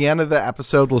 this is the end of the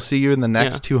episode. We'll see you in the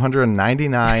next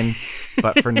 299.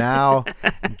 But for now,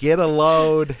 get a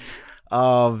load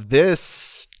of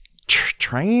this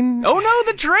train. Oh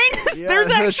no, the train is there's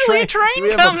actually a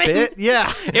train coming.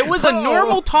 Yeah. It was a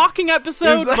normal talking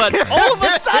episode, but all of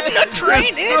a sudden a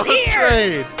train is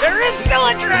here. There is still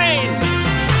a train.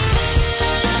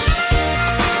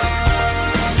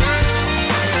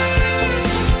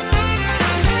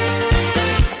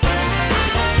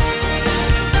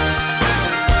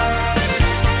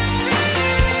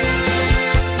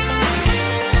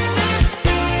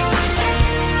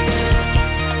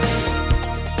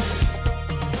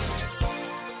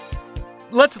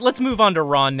 Let's move on to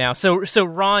Ron now. So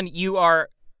Ron, you are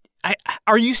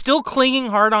you still clinging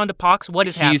hard on to Pox? What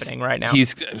is happening right now?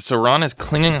 So Ron is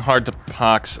clinging hard to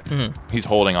Pox. He's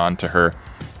holding on to her.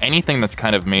 Anything that's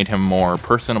kind of made him more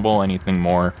personable, anything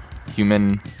more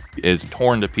human, is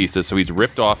torn to pieces. So he's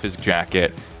ripped off his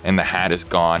jacket and the hat is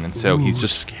gone, and so he's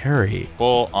just scary,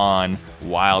 full on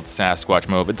wild Sasquatch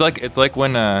mode. It's like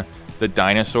when the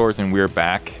dinosaurs in We're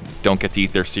Back don't get to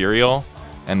eat their cereal.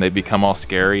 And they become all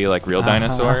scary like real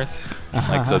dinosaurs.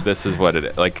 Like, so this is what it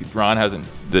is. Like, Ron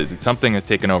something has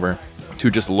taken over to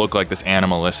just look like this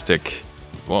animalistic,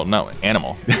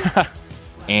 animal.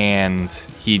 And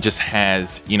he just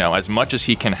has, as much as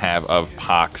he can have of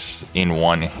Pox in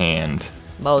one hand.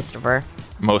 Most of her.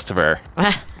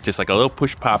 Just like a little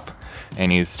push pop.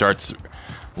 And he starts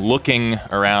looking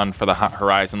around for the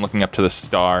horizon, looking up to the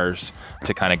stars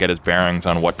to kind of get his bearings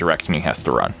on what direction he has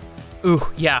to run. Ooh,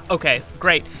 yeah, okay,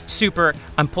 great, super.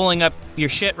 I'm pulling up your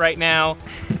shit right now.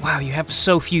 Wow, you have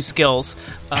so few skills.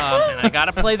 And I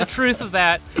gotta play the truth of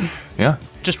that. Yeah.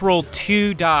 Just roll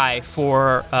 2 die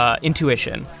for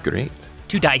intuition. Great.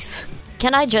 2 dice.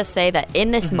 Can I just say that in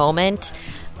this moment,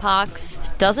 Pox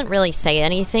doesn't really say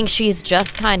anything. She's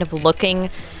just kind of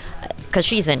looking because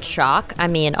she's in shock. I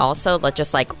mean, also,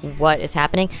 just like, what is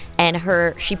happening? And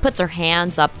she puts her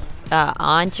hands up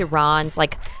onto Ron's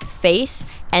like face,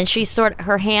 and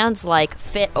her hands like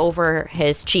fit over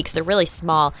his cheeks. They're really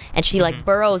small, and she like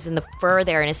burrows in the fur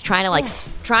there and is trying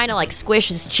to squish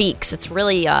his cheeks. It's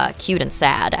really cute and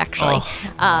sad, actually.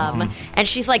 And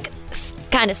she's like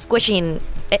kind of squishing.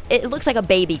 It looks like a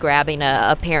baby grabbing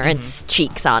a parent's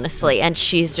cheeks, honestly, and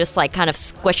she's just like kind of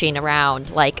squishing around,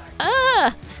 like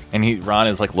And Ron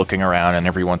is like looking around, and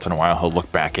every once in a while he'll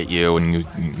look back at you, and you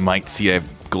might see a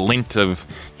glint of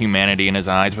humanity in his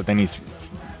eyes, but then he's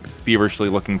feverishly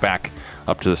looking back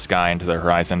up to the sky and to the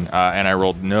horizon. And I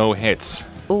rolled no hits.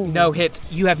 Ooh. No hits.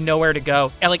 You have nowhere to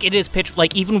go. And like, it is pitch.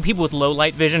 Like, even when people with low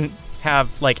light vision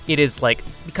have like, it is like,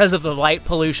 because of the light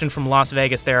pollution from Las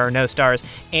Vegas, there are no stars.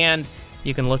 And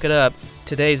you can look it up.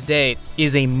 Today's date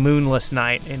is a moonless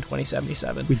night in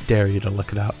 2077. We dare you to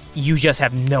look it up. You just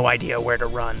have no idea where to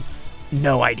run.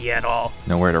 No idea at all.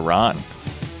 Nowhere to run.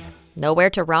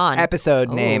 Nowhere to run. Episode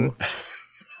name.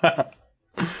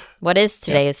 What is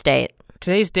today's date?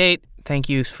 Today's date, thank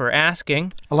you for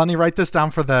asking. Eleni, write this down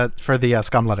for the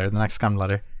scum letter, the next scum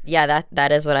letter. Yeah,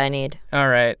 that is what I need. All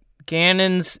right.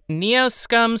 Ganon's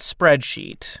NeoScum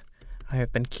spreadsheet. I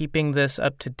have been keeping this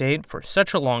up to date for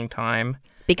such a long time.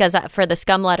 Because for the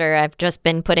scum letter, I've just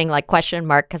been putting like question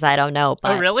mark because I don't know.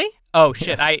 But oh, really? Oh,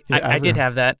 shit. I did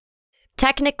have that.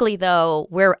 Technically, though,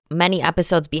 we're many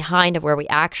episodes behind of where we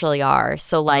actually are.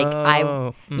 So, like,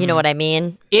 you know what I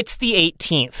mean? It's the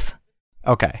 18th.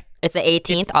 Okay. It's the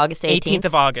 18th, August 18th? 18th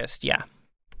of August, yeah.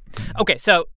 Okay,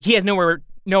 so he has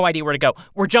no idea where to go.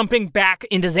 We're jumping back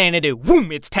into Xanadu.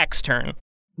 Boom, it's Tech's turn.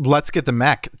 Let's get the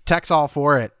mech. Tech's all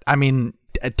for it. I mean,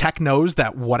 Tech knows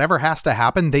that whatever has to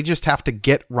happen, they just have to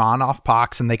get Ron off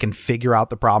Pox and they can figure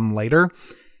out the problem later.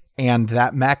 And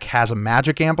that mech has a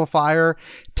magic amplifier.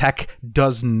 Tech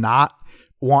does not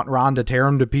want Ron to tear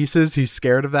him to pieces. He's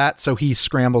scared of that, so he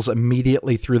scrambles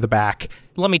immediately through the back.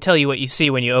 Let me tell you what you see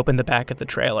when you open the back of the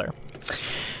trailer.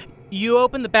 You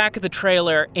open the back of the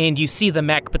trailer and you see the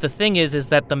mech, but the thing is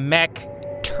that the mech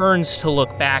turns to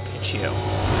look back at you.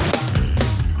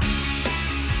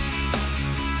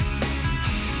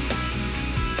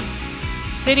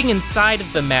 Sitting inside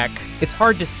of the mech, it's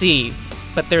hard to see,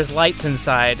 but there's lights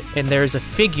inside, and there's a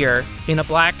figure in a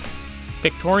black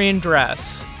Victorian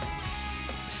dress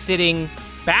sitting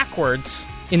backwards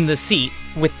in the seat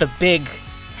with the big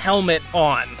helmet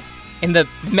on, and the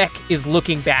mech is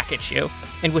looking back at you,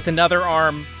 and with another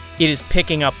arm, it is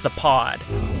picking up the pod.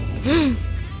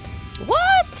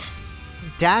 What?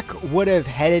 Dak would have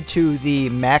headed to the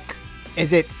mech.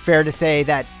 Is it fair to say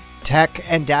that Tech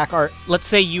and Dak are... Let's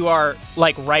say you are,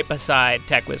 like, right beside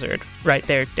Tech Wizard. Right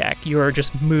there, Dak. You are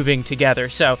just moving together.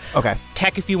 So, okay.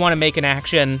 Tech, if you want to make an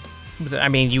action, I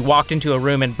mean, you walked into a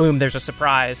room and boom, there's a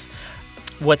surprise.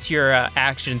 What's your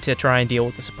action to try and deal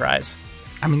with the surprise?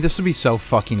 I mean, this would be so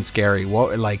fucking scary.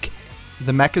 What, like,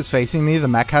 the mech is facing me, the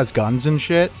mech has guns and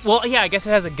shit. Well, yeah, I guess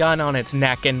it has a gun on its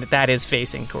neck, and that is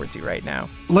facing towards you right now.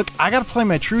 Look, I gotta play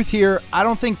my truth here. I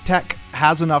don't think Tech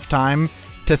has enough time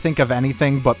to think of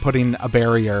anything but putting a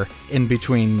barrier in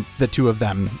between the two of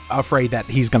them, afraid that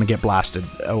he's going to get blasted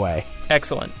away.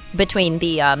 Excellent. Between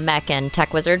the mech and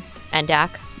Tech Wizard and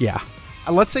Dak? Yeah.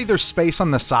 Let's say there's space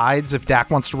on the sides if Dak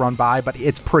wants to run by, but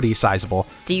it's pretty sizable.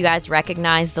 Do you guys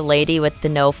recognize the lady with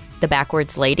the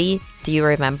backwards lady? Do you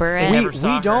remember it?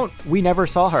 We never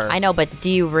saw her. I know, but do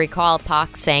you recall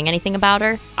Pox saying anything about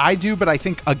her? I do, but I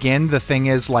think, again, the thing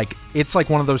is, like, it's like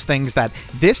one of those things that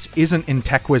this isn't in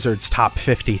Tech Wizard's top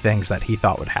 50 things that he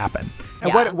thought would happen.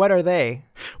 And what are they?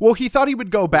 Well, he thought he would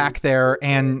go back there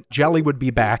and Jelly would be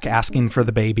back asking for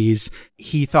the babies.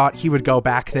 He thought he would go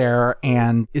back there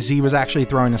and Z was actually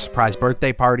throwing a surprise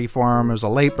birthday party for him. It was a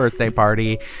late birthday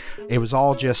party. It was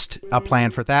all just a plan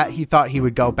for that. He thought he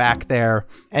would go back there.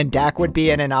 And Dak would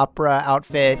be in an opera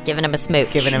outfit. Giving him a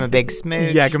smooch. Giving him a big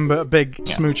smooch. Yeah, give him a big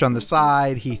smooch on the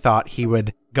side. He thought he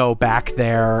would go back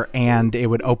there and it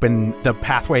would open the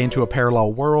pathway into a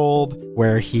parallel world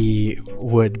where he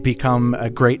would become a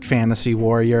great fantasy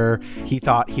warrior. He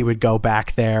thought he would go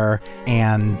back there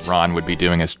and Ron would be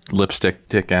doing his lipstick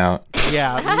dick out.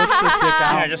 Yeah, lipstick dick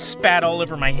out. Yeah, just spat all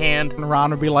over my hand. And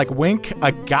Ron would be like, wink,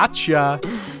 I gotcha.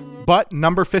 But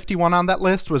number 51 on that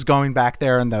list was going back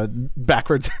there, and the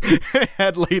backwards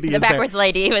head lady is there. The backwards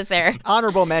lady was there.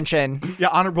 Honorable mention. Yeah,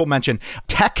 honorable mention.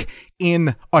 Tech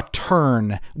in a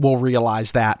turn will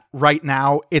realize that. Right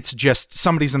now, it's just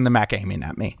somebody's in the mech aiming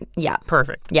at me. Yeah.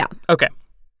 Perfect. Yeah. Okay,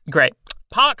 great.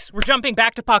 Pox, we're jumping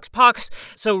back to Pox. Pox,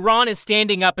 so Ron is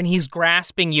standing up, and he's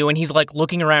grasping you, and he's, like,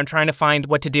 looking around trying to find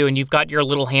what to do, and you've got your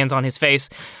little hands on his face.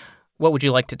 What would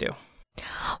you like to do?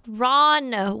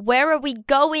 Ron, where are we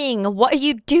going? What are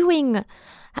you doing?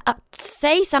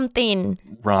 Say something.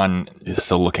 Ron is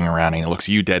still looking around and he looks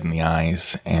you dead in the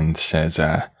eyes and says,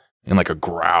 in like a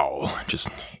growl, just,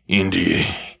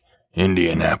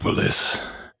 Indianapolis.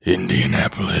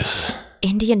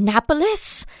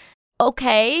 Indianapolis.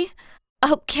 Okay,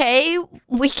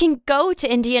 we can go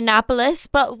to Indianapolis,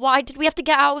 but why did we have to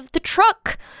get out of the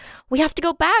truck? We have to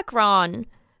go back, Ron.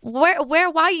 Why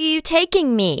are you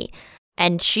taking me?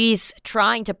 And she's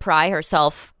trying to pry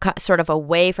herself sort of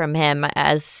away from him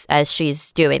as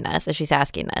she's doing this, as she's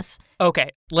asking this. Okay,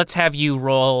 let's have you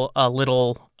roll a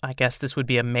little, I guess this would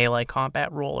be a melee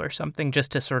combat roll or something,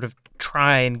 just to sort of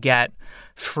try and get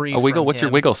free from wiggle. What's him.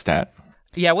 your wiggle stat?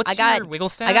 Yeah, what's your wiggle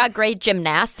stat? I got great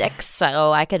gymnastics,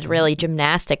 so I could really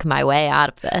gymnastic my way out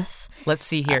of this. Let's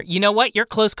see here. You know what? Your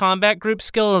close combat group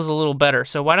skill is a little better,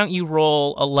 so why don't you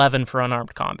roll 11 for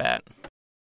unarmed combat?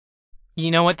 You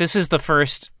know what? This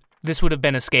would have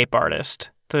been Escape Artist.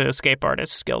 The Escape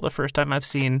Artist skill, the first time I've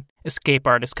seen Escape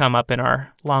Artist come up in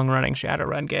our long-running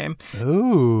Shadowrun game.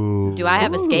 Ooh. Do I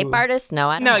have Escape Artist? No,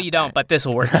 I don't. No, you don't, but this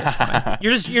will work just fine.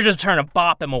 You're just trying to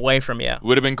bop him away from you.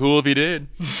 Would have been cool if you did.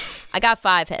 I got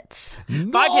 5 hits.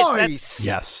 5 hits, that's...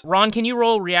 Yes. Ron, can you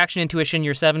roll Reaction Intuition,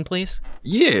 your 7, please?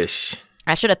 Yes.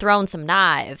 I should have thrown some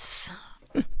knives.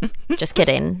 Just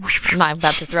kidding. I'm not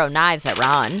about to throw knives at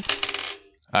Ron.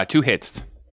 2 hits.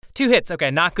 2 hits,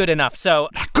 okay, not good enough. So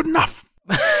Not good enough.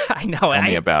 I know. Tell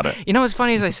me about it. You know what's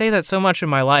funny is I say that so much in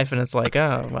my life, and it's like,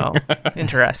 oh well,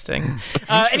 interesting.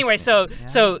 Anyway, so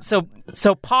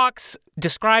Pox,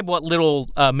 describe what little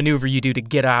maneuver you do to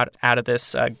get out of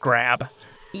this grab.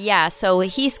 Yeah, so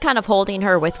he's kind of holding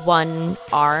her with one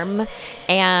arm,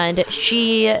 and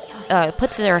she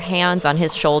puts her hands on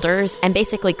his shoulders and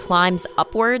basically climbs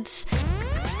upwards,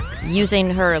 using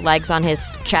her legs on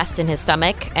his chest and his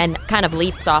stomach, and kind of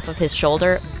leaps off of his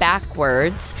shoulder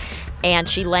backwards, and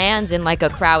she lands in like a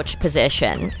crouch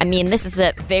position. I mean, this is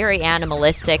a very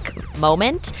animalistic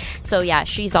moment. So yeah,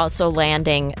 she's also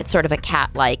landing at sort of a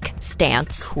cat-like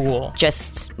stance. Cool.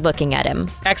 Just looking at him.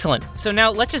 Excellent. So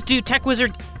now let's just do Tech Wizard.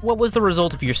 What was the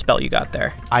result of your spell you got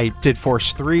there? I did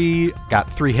Force 3,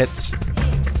 got 3 hits.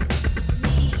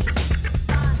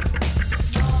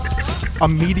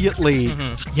 Immediately,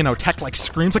 Tech like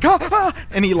screams like, ah,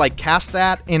 and he like casts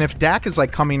that. And if Dak is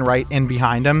like coming right in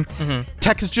behind him,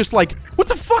 Tech is just like, what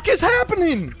the fuck is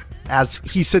happening? As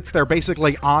he sits there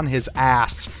basically on his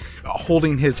ass,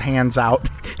 holding his hands out,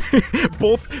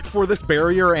 both for this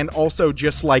barrier and also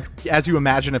just like, as you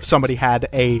imagine if somebody had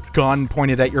a gun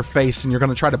pointed at your face and you're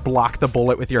going to try to block the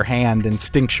bullet with your hand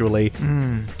instinctually,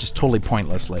 just totally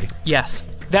pointlessly. Yes.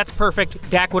 That's perfect.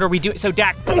 Dak, what are we doing? So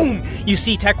Dak, boom! You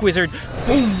see Tech Wizard,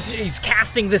 boom! He's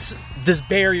casting this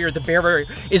barrier. The barrier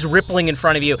is rippling in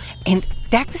front of you. And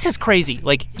Dak, this is crazy.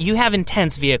 Like, you have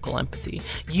intense vehicle empathy.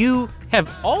 You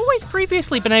have always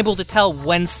previously been able to tell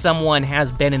when someone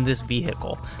has been in this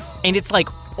vehicle. And it's like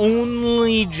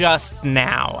only just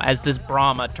now, as this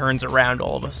Brahma turns around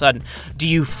all of a sudden, do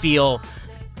you feel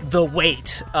the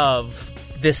weight of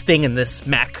this thing in this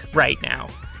mech right now.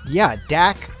 Yeah,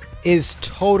 Dak is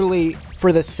totally,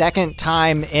 for the second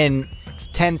time in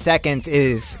 10 seconds,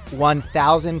 is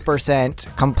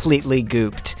 1,000% completely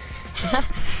gooped.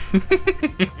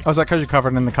 Oh, is that because you're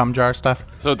covered in the cum jar stuff?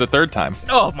 So the third time.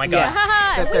 Oh my god.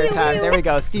 Yeah, the third time. There we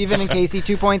go. Steven and Casey,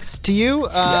 2 points to you.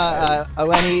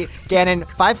 Eleni, Gannon,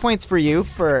 5 points for you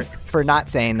for not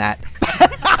saying that.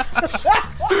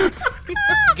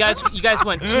 You guys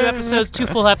went 2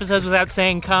 full episodes without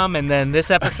saying cum, and then this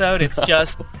episode, it's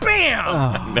just BAM!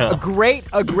 Oh, no.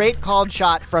 A great called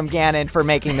shot from Gannon for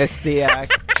making this the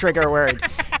trigger word.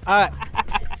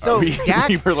 Dak...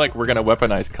 we were like, we're going to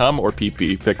weaponize cum or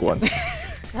pee-pee. Pick one.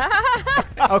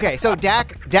 Okay, so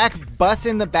Dak busts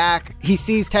in the back. He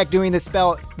sees Tech doing the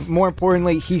spell. More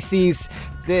importantly, he sees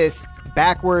this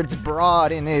backwards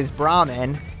broad in his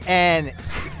Brahmin, and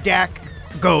Dak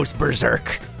goes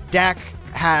berserk. Dak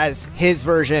has his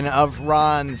version of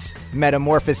Ron's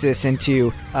metamorphosis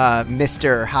into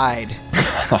Mr. Hyde.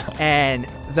 And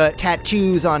the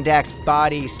tattoos on Dak's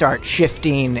body start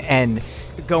shifting and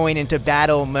going into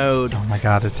battle mode. Oh my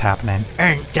god, it's happening.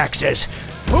 And Dak says,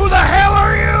 "Who the hell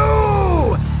are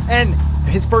you?" And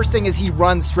his first thing is he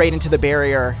runs straight into the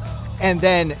barrier. And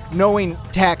then, knowing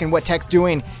Tech and what Tech's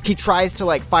doing, he tries to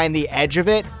like find the edge of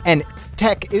it. And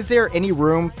Tech, is there any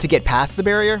room to get past the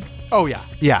barrier? Oh, yeah.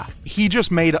 Yeah. He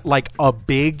just made like a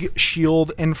big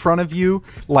shield in front of you.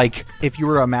 Like if you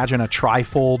were to imagine a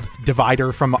trifold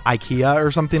divider from IKEA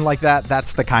or something like that,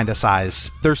 that's the kind of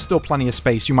size. There's still plenty of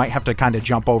space. You might have to kind of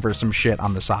jump over some shit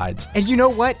on the sides. And you know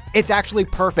what? It's actually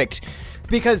perfect.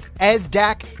 because as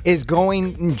Dak is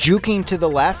going and juking to the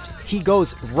left, he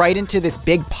goes right into this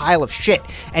big pile of shit,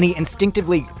 and he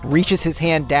instinctively reaches his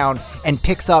hand down and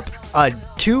picks up a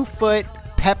 2-foot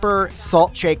pepper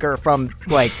salt shaker from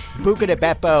like Buca de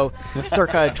Beppo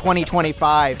circa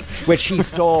 2025, which he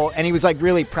stole, and he was like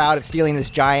really proud of stealing this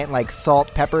giant like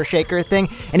salt pepper shaker thing,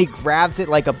 and he grabs it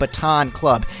like a baton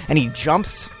club, and he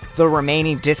jumps the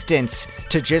remaining distance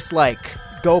to just like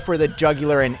go for the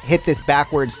jugular and hit this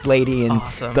backwards lady in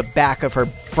the back of her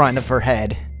front of her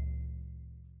head.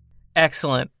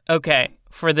 Excellent. Okay,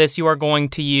 for this you are going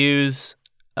to use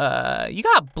you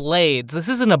got blades. This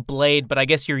isn't a blade, but I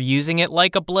guess you're using it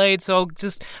like a blade, so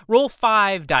just roll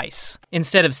 5 dice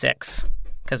instead of 6,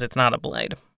 because it's not a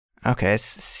blade. Okay,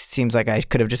 seems like I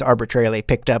could have just arbitrarily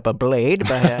picked up a blade,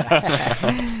 but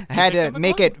I had to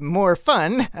make it more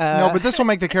fun. No, but this will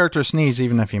make the character sneeze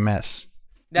even if you miss.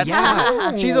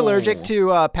 She's allergic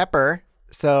to pepper,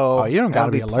 so... Oh, you don't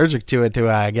gotta be allergic to it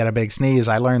to get a big sneeze.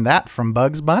 I learned that from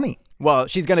Bugs Bunny. Well,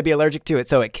 she's going to be allergic to it,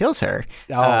 so it kills her.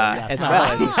 As well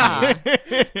as the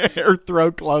sneeze. Her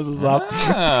throat closes up.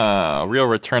 Real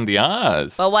Return to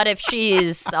Oz. But what if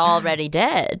she's already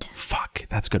dead? Fuck,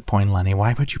 that's a good point, Lenny.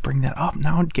 Why would you bring that up?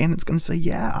 Now Ganon's going to say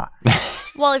yeah.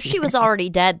 Well, if she was already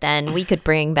dead, then we could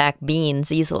bring back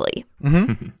Beans easily.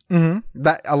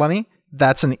 That, Lenny,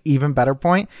 that's an even better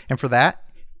point. And for that,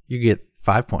 you get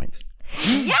 5 points.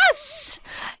 Yes!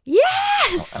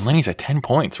 Yes! And Lenny's at 10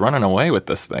 points, running away with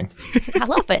this thing. I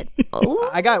love it. Ooh.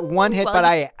 I got 1 hit, but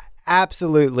I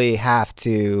absolutely have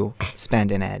to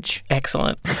spend an edge.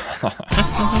 Excellent.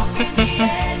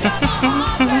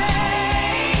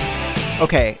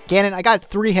 Okay, Ganon, I got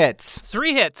 3 hits.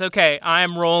 3 hits, okay.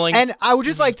 I'm rolling. And I would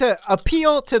just like to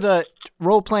appeal to the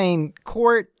role-playing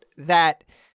court that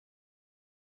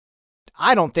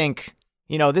I don't think...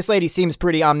 You know, this lady seems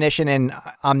pretty omniscient and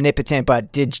omnipotent,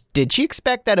 but did she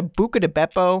expect that a Buca de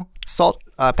Beppo salt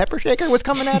pepper shaker was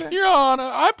coming at her? Your Honor,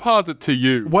 I posit to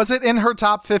you. Was it in her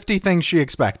top 50 things she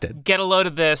expected? Get a load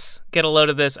of this.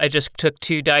 I just took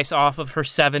 2 dice off of her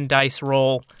 7 dice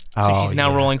roll. So she's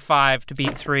now rolling 5 to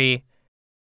beat 3.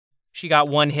 She got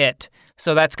 1 hit.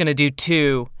 So that's going to do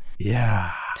 2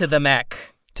 to the mech.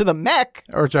 To the mech?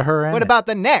 Or to her? What about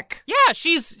the neck? Yeah,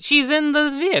 she's in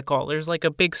the vehicle. There's like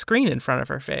a big screen in front of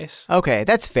her face. Okay,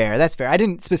 that's fair. I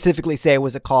didn't specifically say it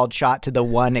was a called shot to the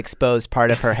one exposed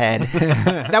part of her head.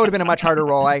 That would have been a much harder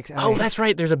roll. Oh, that's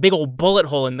right. There's a big old bullet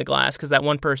hole in the glass because that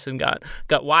one person got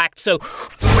whacked. So,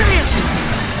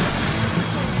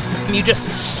 and you just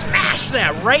smash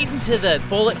that right into the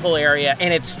bullet hole area,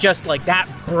 and it's just like that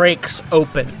breaks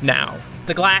open now.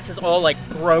 The glass is all like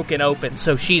broken open,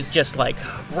 so she's just like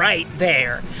right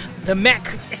there. The mech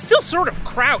is still sort of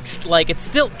crouched, like it's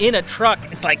still in a truck.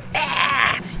 It's like,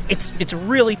 it's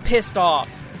really pissed off.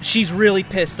 She's really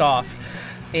pissed off.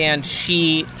 And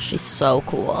she's so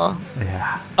cool.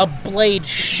 Yeah. A blade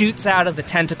shoots out of the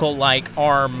tentacle-like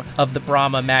arm of the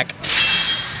Brahma mech,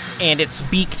 and its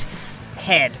beaked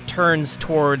head turns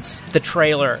towards the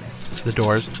trailer. The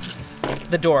doors.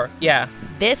 The door, yeah.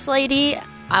 This lady,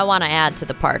 I want to add to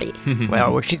the party.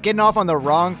 Well, she's getting off on the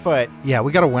wrong foot. Yeah,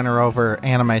 we got to win her over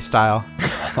anime style.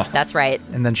 That's right.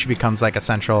 And then she becomes like a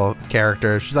central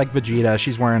character. She's like Vegeta.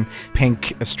 She's wearing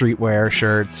pink streetwear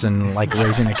shirts and like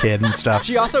raising a kid and stuff.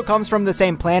 She also comes from the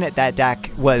same planet that Dak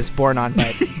was born on,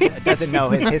 but doesn't know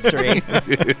his history.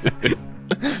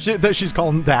 She's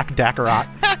called Dak Dakarat.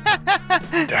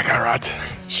 Dakarat.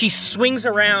 She swings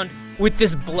around with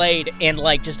this blade and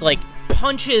like just like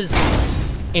punches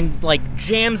and like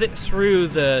jams it through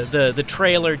the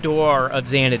trailer door of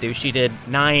Xanadu. She did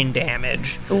 9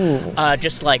 damage. Ooh.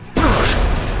 Just like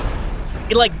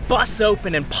it like busts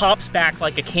open and pops back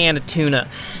like a can of tuna,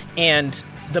 and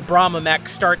the Brahma mech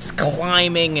starts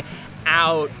climbing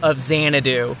out of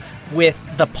Xanadu with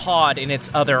the pod in its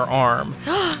other arm.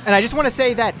 And I just want to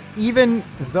say that even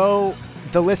though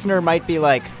the listener might be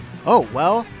like, oh,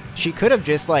 well, she could have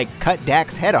just like cut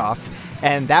Dak's head off,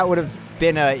 and that would have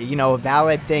been a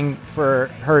valid thing for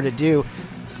her to do.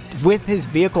 With his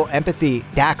vehicle empathy,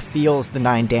 Dak feels the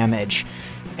 9 damage,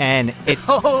 and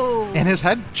and his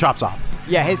head chops off.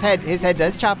 Yeah, his head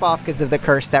does chop off because of the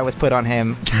curse that was put on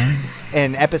him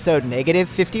in episode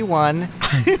 -51.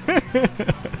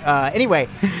 Anyway,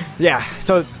 yeah,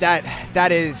 so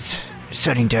that is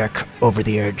setting Dak over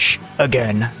the edge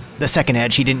again. The second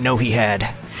edge he didn't know he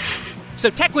had. So,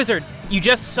 Tech Wizard, you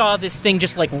just saw this thing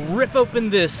just like rip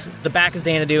open the back of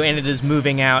Xanadu, and it is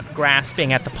moving out,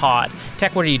 grasping at the pod.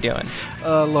 Tech, what are you doing?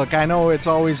 Look, I know it's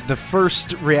always the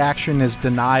first reaction is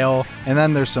denial, and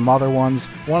then there's some other ones.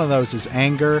 One of those is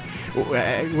anger.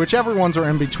 Whichever ones are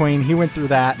in between, he went through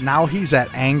that. Now he's at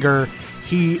anger.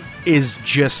 he is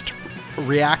just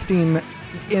reacting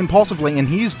impulsively, and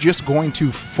he's just going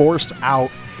to force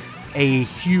out a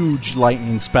huge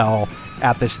lightning spell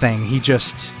at this thing. He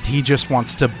just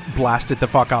wants to blast it the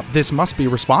fuck up. This must be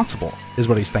responsible, is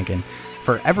what he's thinking,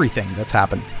 for everything that's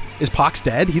happened. Is Pox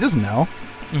dead? He doesn't know.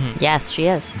 Yes, she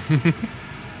is.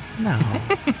 No.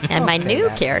 And my say new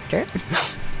that. character.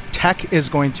 Tech is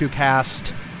going to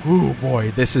cast... Ooh,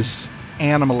 boy, this is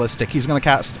animalistic. He's going to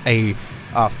cast a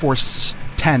Force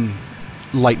 10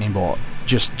 lightning bolt.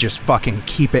 Just fucking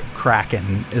keep it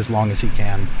cracking as long as he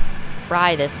can.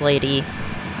 Fry this lady.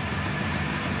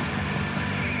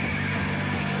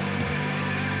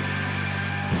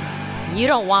 You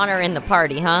don't want her in the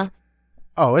party, huh?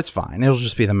 Oh, it's fine. It'll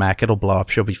just be the mech. It'll blow up.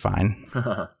 She'll be fine.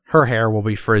 Her hair will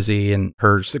be frizzy, and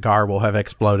her cigar will have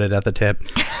exploded at the tip.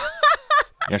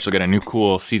 Yeah, she'll get a new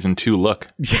cool season 2 look.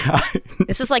 Yeah.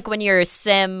 This is like when your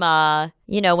sim,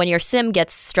 when your sim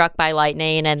gets struck by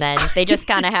lightning and then they just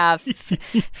kind of have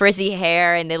frizzy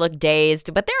hair and they look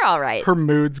dazed, but they're all right. Her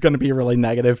mood's going to be really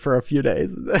negative for a few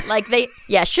days. Like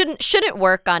shouldn't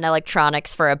work on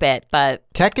electronics for a bit, but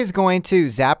Tech is going to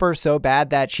zap her so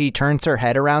bad that she turns her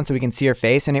head around so we can see her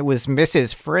face, and it was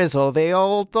Mrs. Frizzle the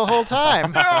whole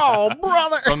time. Oh,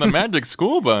 brother. From the Magic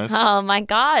School Bus. oh my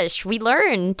gosh, we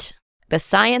learned the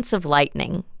science of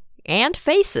lightning and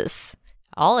faces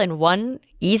all in one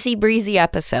easy breezy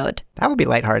episode. That would be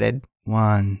lighthearted.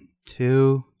 1,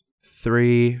 2,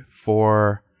 3,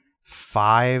 4,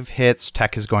 5 hits.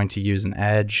 Tech is going to use an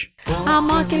edge. I'm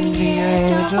walking the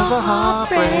edge of a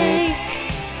heartbreak.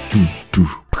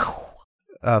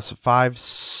 So 5,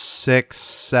 6,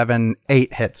 7,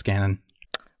 8 hits, Ganon.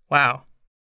 Wow.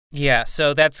 Yeah,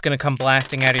 so that's going to come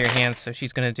blasting out of your hands, so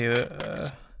she's going to do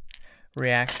a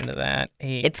reaction to that.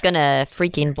 8. It's gonna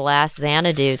freaking blast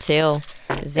Xanadu too.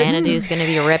 Xanadu's gonna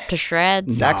be ripped to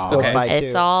shreds. Dax goes Okay. by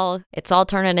too. It's all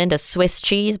turning into Swiss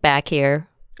cheese back here.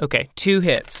 Okay, 2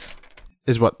 hits.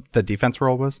 Is what the defense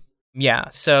roll was? Yeah,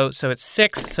 so it's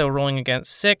 6, so rolling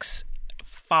against 6,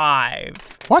 5.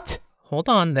 What? Hold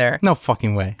on there. No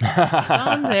fucking way. Hold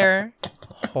on there.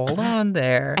 Hold on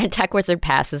there. And Tech Wizard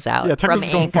passes out Yeah, Tech from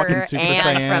Wizard's going fucking anger Super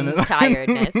and Saiyan. from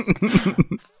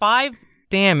tiredness. 5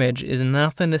 damage is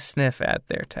nothing to sniff at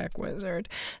there, Tech Wizard.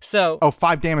 So, Oh,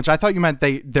 5 damage. I thought you meant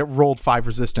they rolled 5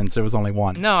 resistance. It was only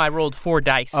 1. no, I rolled 4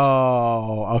 dice.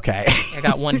 Oh, okay. I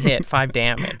got 1 hit, 5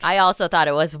 damage. I also thought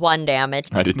it was 1 damage.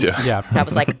 I did too. Yeah. I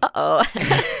was like, uh-oh.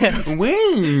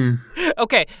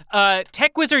 Okay,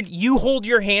 Tech Wizard, you hold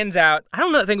your hands out. I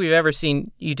don't think we've ever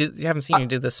seen you do. You haven't seen you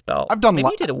do this spell. I've done Maybe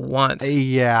lo- you did it once.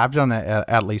 Yeah, I've done it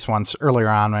at least once earlier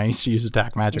on when I used to use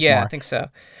attack magic Yeah, more. I think so. But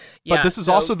Yeah, this is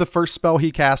so- also the first spell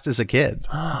he cast as a kid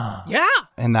yeah,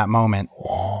 in that moment.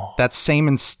 That same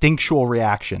instinctual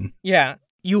reaction. yeah.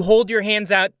 You hold your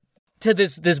hands out to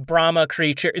this Brahma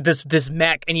creature, this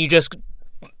mech, and you just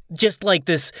like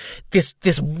this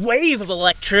wave of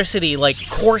electricity like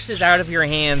courses out of your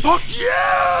hands. Fuck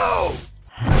you!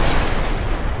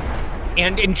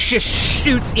 And just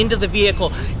shoots into the vehicle.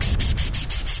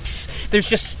 There's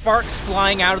just sparks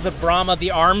flying out of the Brahma.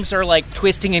 The arms are like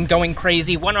twisting and going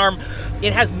crazy. One arm,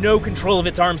 it has no control of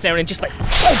its arms now, and just like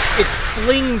it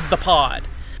flings the pod.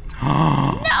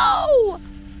 No!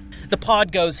 The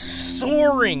pod goes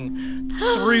soaring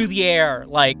through the air,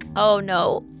 like Oh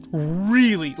no.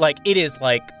 really, like it is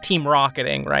like Team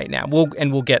Rocketing right now. We'll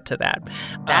get to that.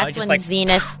 That's just when like,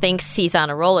 Zenith thinks he's on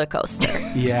a roller coaster.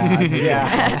 Yeah,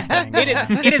 yeah.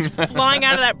 it is flying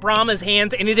out of that Brahma's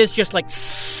hands, and it is just like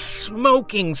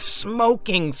smoking,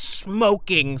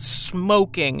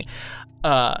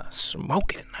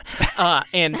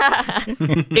 and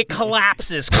it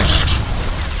collapses.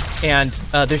 And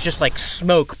there's just like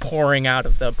smoke pouring out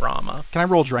of the Brahma. Can I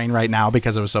roll drain right now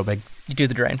because it was so big? You do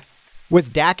the drain. Was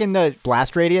Dak in the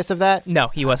blast radius of that? No,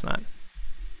 he was not.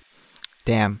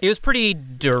 Damn. It was pretty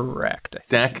direct. I think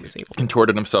Dak he was able to.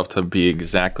 contorted himself to be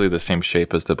exactly the same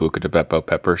shape as the Buca de Beppo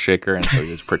pepper shaker, and so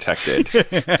he was protected.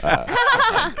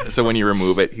 So when you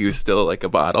remove it, he was still like a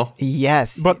bottle.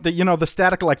 Yes. But the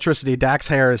static electricity, Dak's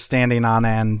hair is standing on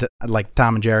end, like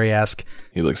Tom and Jerry-esque.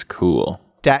 He looks cool.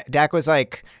 Dak was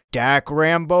like, Dak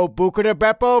Rambo Buca de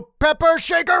Beppo Pepper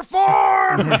Shaker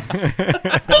form!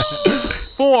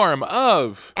 Form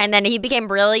of. And then he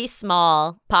became really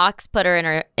small. Pox put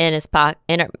her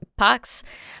Pox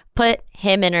put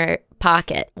him in her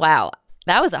pocket. Wow.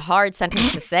 That was a hard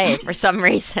sentence to say for some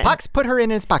reason. Pox put her in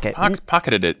his pocket. Pox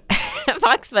pocketed it.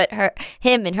 Pox put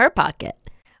him in her pocket.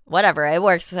 Whatever. It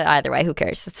works either way. Who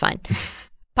cares? It's fine.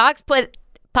 Pox put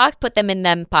them in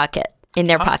their pocket.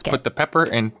 Put the pepper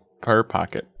in her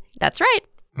pocket. That's right.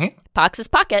 Pox's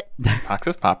pocket.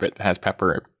 Pox's pocket has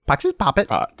pepper Pox's Poppet.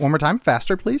 Pots. One more time,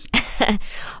 faster, please.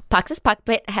 Pox's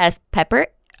Pocket has pepper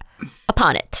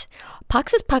upon it.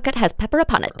 Pox's Pocket has pepper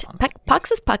upon it.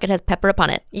 Pox's Pocket has pepper upon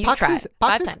it. You try it 5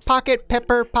 Pox's times. Pocket,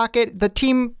 Pepper Pocket, the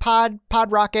Team Pod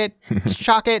Rocket,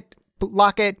 Shock It,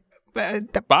 Lock It,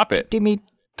 Bop it. Give me.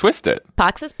 Twist it.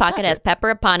 Pox's Pocket has pepper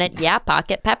upon it. Yeah,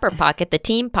 Pocket, Pepper Pocket, the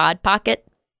Team Pod Pocket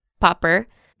Popper.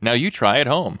 Now you try at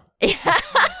home.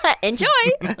 Enjoy.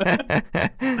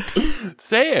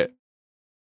 Say it.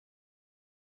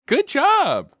 Good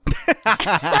job. All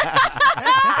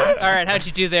right, how'd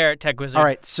you do there, Tech Wizard? All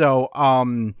right, so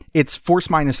it's force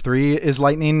 -3 is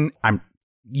lightning. I'm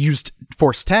used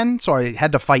force 10, so I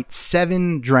had to fight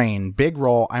 7 drain. Big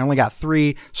roll. I only got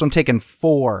 3, so I'm taking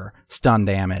 4 stun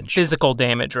damage. Physical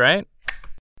damage, right?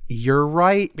 You're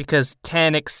right, Because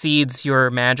 10 exceeds your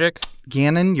magic.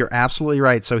 Gannon. You're absolutely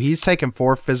right. So he's taking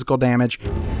 4 physical damage,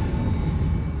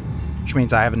 which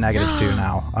means I have a -2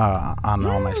 now on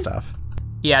all my stuff.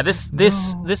 Yeah,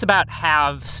 this about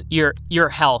halves your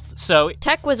health. So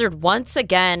Tech Wizard once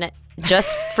again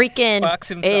just freaking Fucks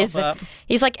himself up.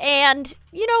 He's like, and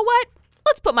you know what?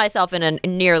 Let's put myself in a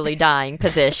nearly dying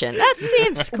position. That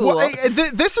seems cool. Well,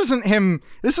 this isn't him.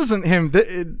 This isn't him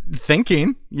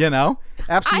thinking.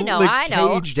 Absolutely I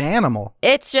know. caged animal.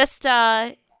 It's just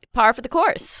par for the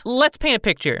course. let's paint a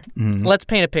picture. Let's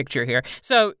paint a picture here.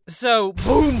 So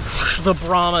boom, the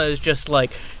Brahma is just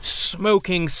like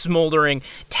smoking, smoldering.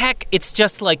 Tech, it's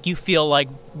just like you feel like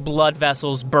blood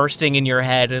vessels bursting in your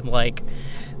head, and like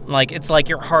it's like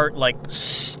your heart like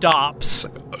stops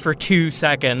for 2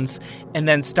 seconds and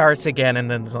then starts again,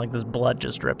 and then it's like this blood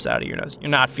just drips out of your nose. You're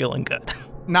not feeling good.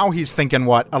 Now he's thinking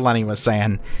what Eleni was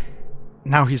saying.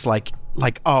 Now he's like,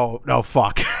 oh, no,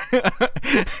 fuck.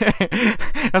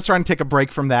 I was trying to take a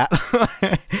break from that.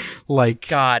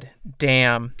 God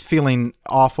damn. Feeling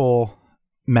awful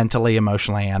mentally,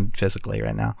 emotionally, and physically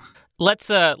right now.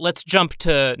 Let's jump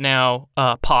to now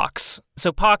Pox.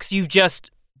 So Pox, you've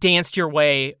just danced your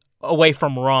way away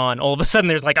from Ron. All of a sudden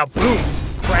there's like a boom,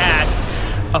 crash.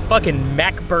 A fucking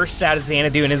mech bursts out of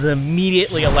Xanadu and is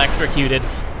immediately electrocuted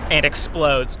and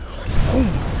explodes. Boom.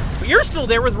 But you're still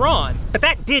there with Ron. But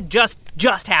that did just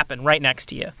happen right next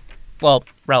to you. Well,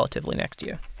 relatively next to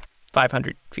you.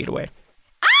 500 feet away.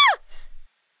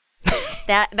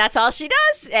 That's all she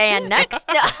does. And next.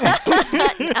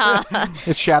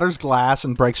 It shatters glass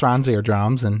and breaks Ron's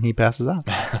eardrums, and he passes out.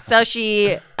 So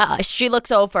she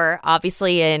looks over,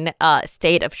 obviously in a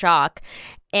state of shock,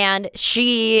 and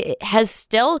she has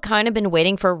still kind of been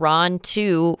waiting for Ron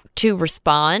to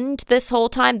respond this whole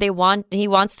time. He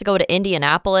wants to go to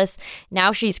Indianapolis.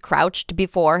 Now she's crouched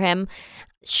before him.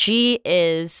 She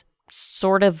is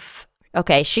sort of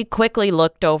okay. She quickly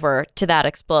looked over to that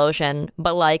explosion,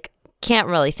 but can't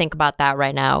really think about that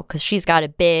right now because she's got a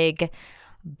big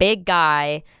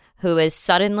guy who is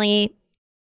suddenly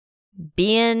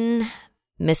being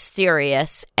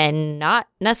mysterious and not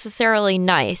necessarily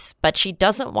nice, but she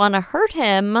doesn't want to hurt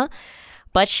him,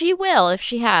 but she will if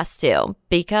she has to,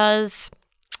 because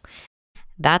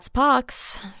that's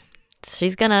Pox.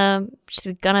 She's gonna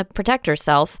protect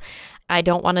herself. I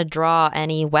don't want to draw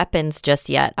any weapons just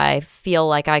yet. I feel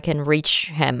like I can reach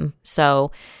him,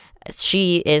 so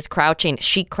she is crouching.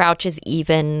 She crouches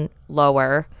even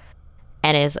lower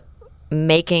and is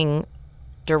making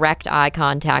direct eye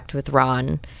contact with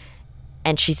Ron,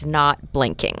 and she's not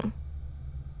blinking.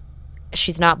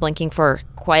 She's not blinking for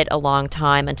quite a long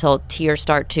time until tears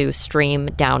start to stream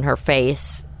down her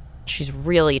face. She's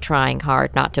really trying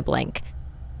hard not to blink.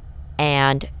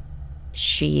 And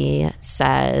she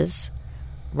says,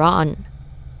 "Ron,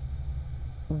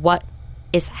 what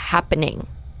is happening?"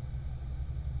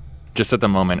 Just at the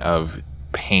moment of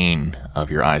pain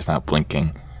of your eyes not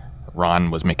blinking,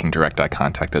 Ron was making direct eye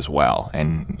contact as well,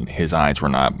 and his eyes were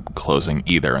not closing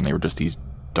either, and they were just these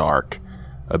dark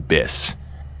abyss.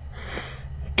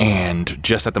 And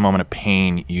just at the moment of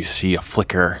pain, you see a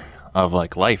flicker of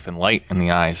life and light in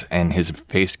the eyes, and his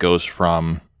face goes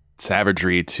from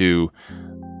savagery to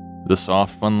the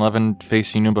soft, fun-loving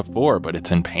face you knew before, but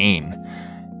it's in pain.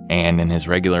 And in his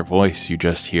regular voice, you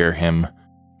just hear him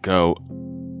go,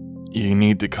 "You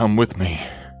need to come with me."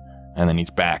 And then he's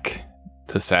back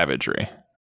to savagery.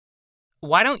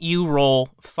 Why don't you roll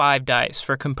 5 dice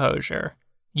for composure?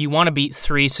 You want to beat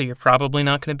 3, so you're probably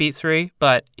not going to beat 3,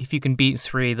 but if you can beat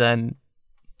 3, then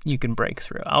you can break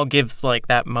through. I'll give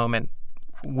that moment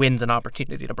wins an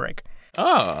opportunity to break.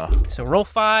 Oh. So roll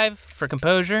 5 for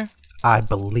composure. I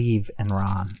believe in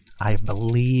Ron. I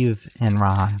believe in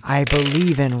Ron. I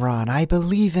believe in Ron. I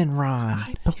believe in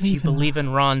Ron. If you believe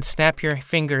in Ron, snap your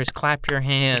fingers, clap your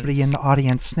hands. Everybody in the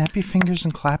audience, snap your fingers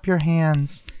and clap your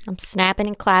hands. I'm snapping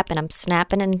and clapping. I'm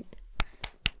snapping and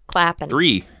clapping.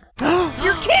 3.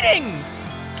 You're kidding!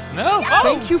 No.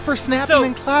 Thank you for snapping So-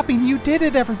 and clapping. You did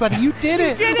it, everybody. You did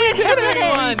it. Did it,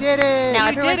 everyone! Did it. Now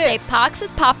You everyone did say, it. Pox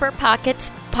is popper,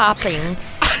 pockets popping.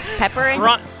 Pepper and...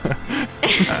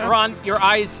 Ron, your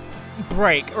eyes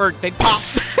break, or they pop.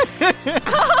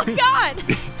 Oh, God!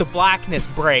 The blackness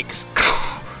breaks.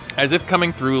 As if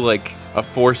coming through like a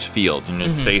force field, and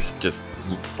his face just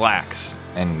slacks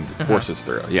and forces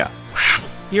through. Yeah.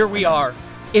 Here we are.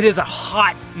 It is a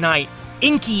hot night.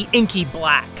 Inky, inky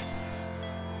black.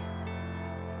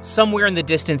 Somewhere in the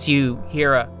distance you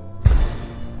hear a...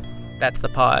 That's the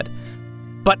pod.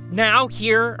 But now,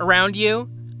 here, around you,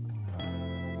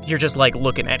 you're just, like,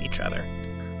 looking at each other.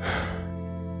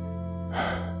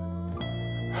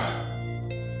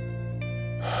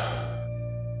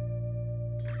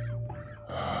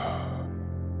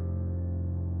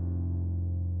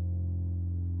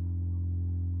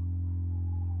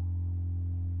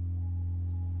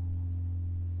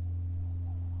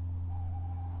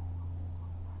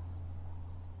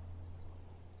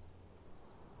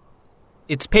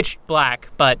 It's pitch black,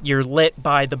 but you're lit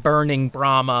by the burning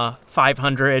Brahma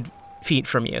 500 feet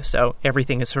from you, so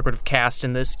everything is sort of cast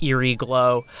in this eerie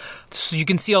glow. So you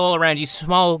can see all around you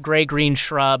small gray-green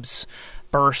shrubs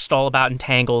burst all about in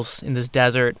tangles in this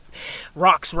desert.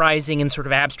 Rocks rising in sort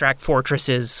of abstract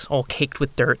fortresses, all caked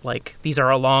with dirt. Like, these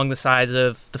are along the sides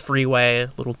of the freeway.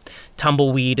 A little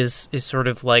tumbleweed is sort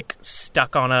of like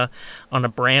stuck on a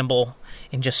bramble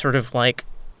and just sort of like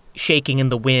shaking in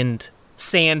the wind.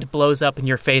 Sand blows up in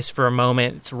your face for a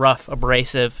moment. It's rough,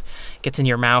 abrasive, gets in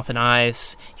your mouth and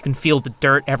eyes. You can feel the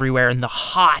dirt everywhere and the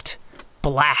hot,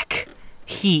 black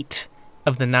heat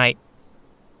of the night.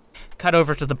 Cut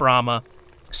over to the Brahma.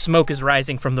 Smoke is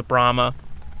rising from the Brahma.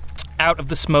 Out of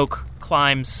the smoke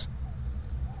climbs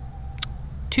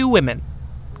 2 women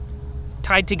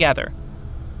tied together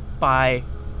by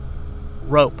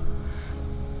rope,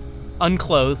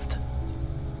 unclothed,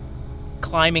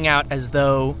 climbing out as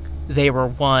though they were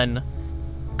one,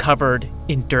 covered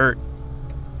in dirt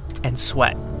and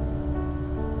sweat.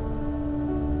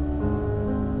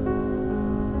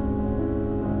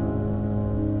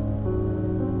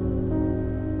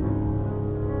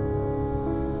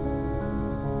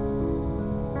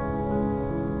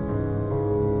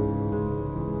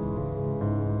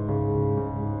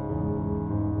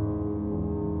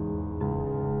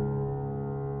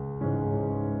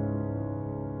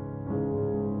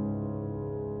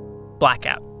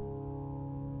 Blackout.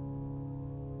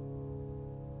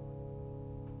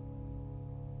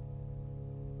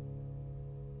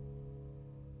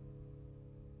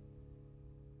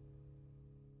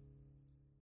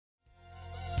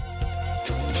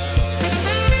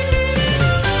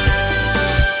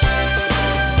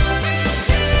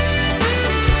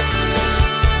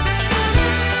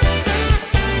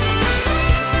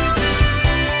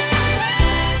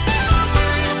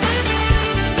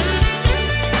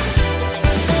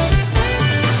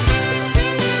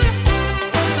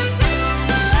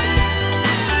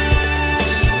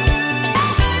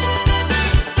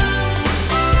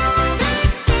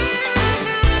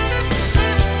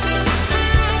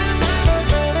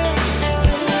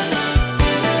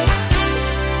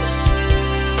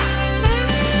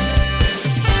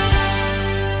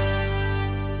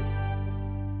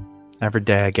 Every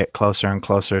day I get closer and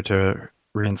closer to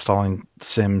reinstalling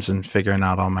Sims and figuring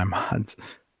out all my mods.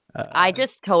 I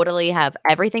just totally have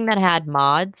everything that had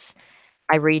mods.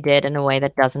 I redid in a way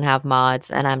that doesn't have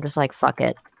mods, and I'm just like, fuck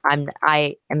it.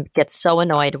 I get so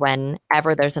annoyed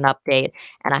whenever there's an update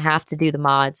and I have to do the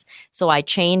mods. So I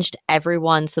changed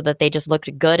everyone so that they just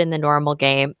looked good in the normal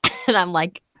game, and I'm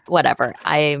like, whatever.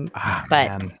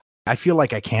 Man. I feel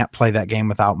like I can't play that game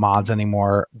without mods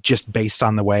anymore, just based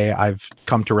on the way I've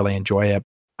come to really enjoy it.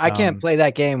 I can't play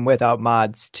that game without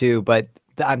mods too, but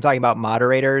I'm talking about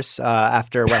moderators.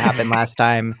 After what happened last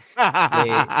time,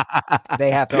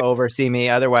 they have to oversee me.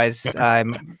 Otherwise, I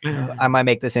might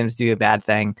make the Sims do a bad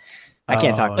thing. I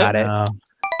can't talk about it.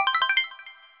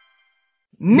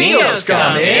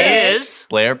 Neoscum is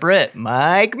Blair Britt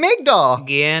Mike Migdal,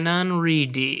 Gannon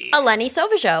Reedy, Eleni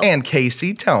Sovajo, and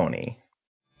Casey Tony.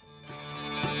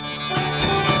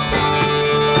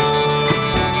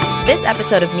 This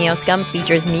episode of Neoscum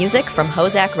features music from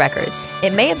Hozak Records.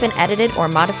 It may have been edited or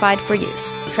modified for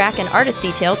use. Track and artist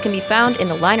details can be found in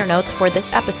the liner notes for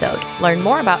this episode. Learn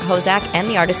more about Hozak and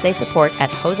the artists they support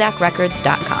at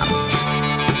hozakrecords.com.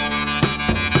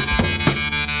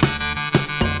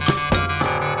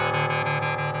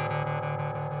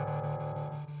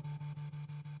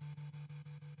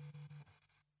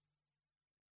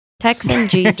 Texan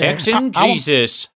Jesus. Texan Jesus.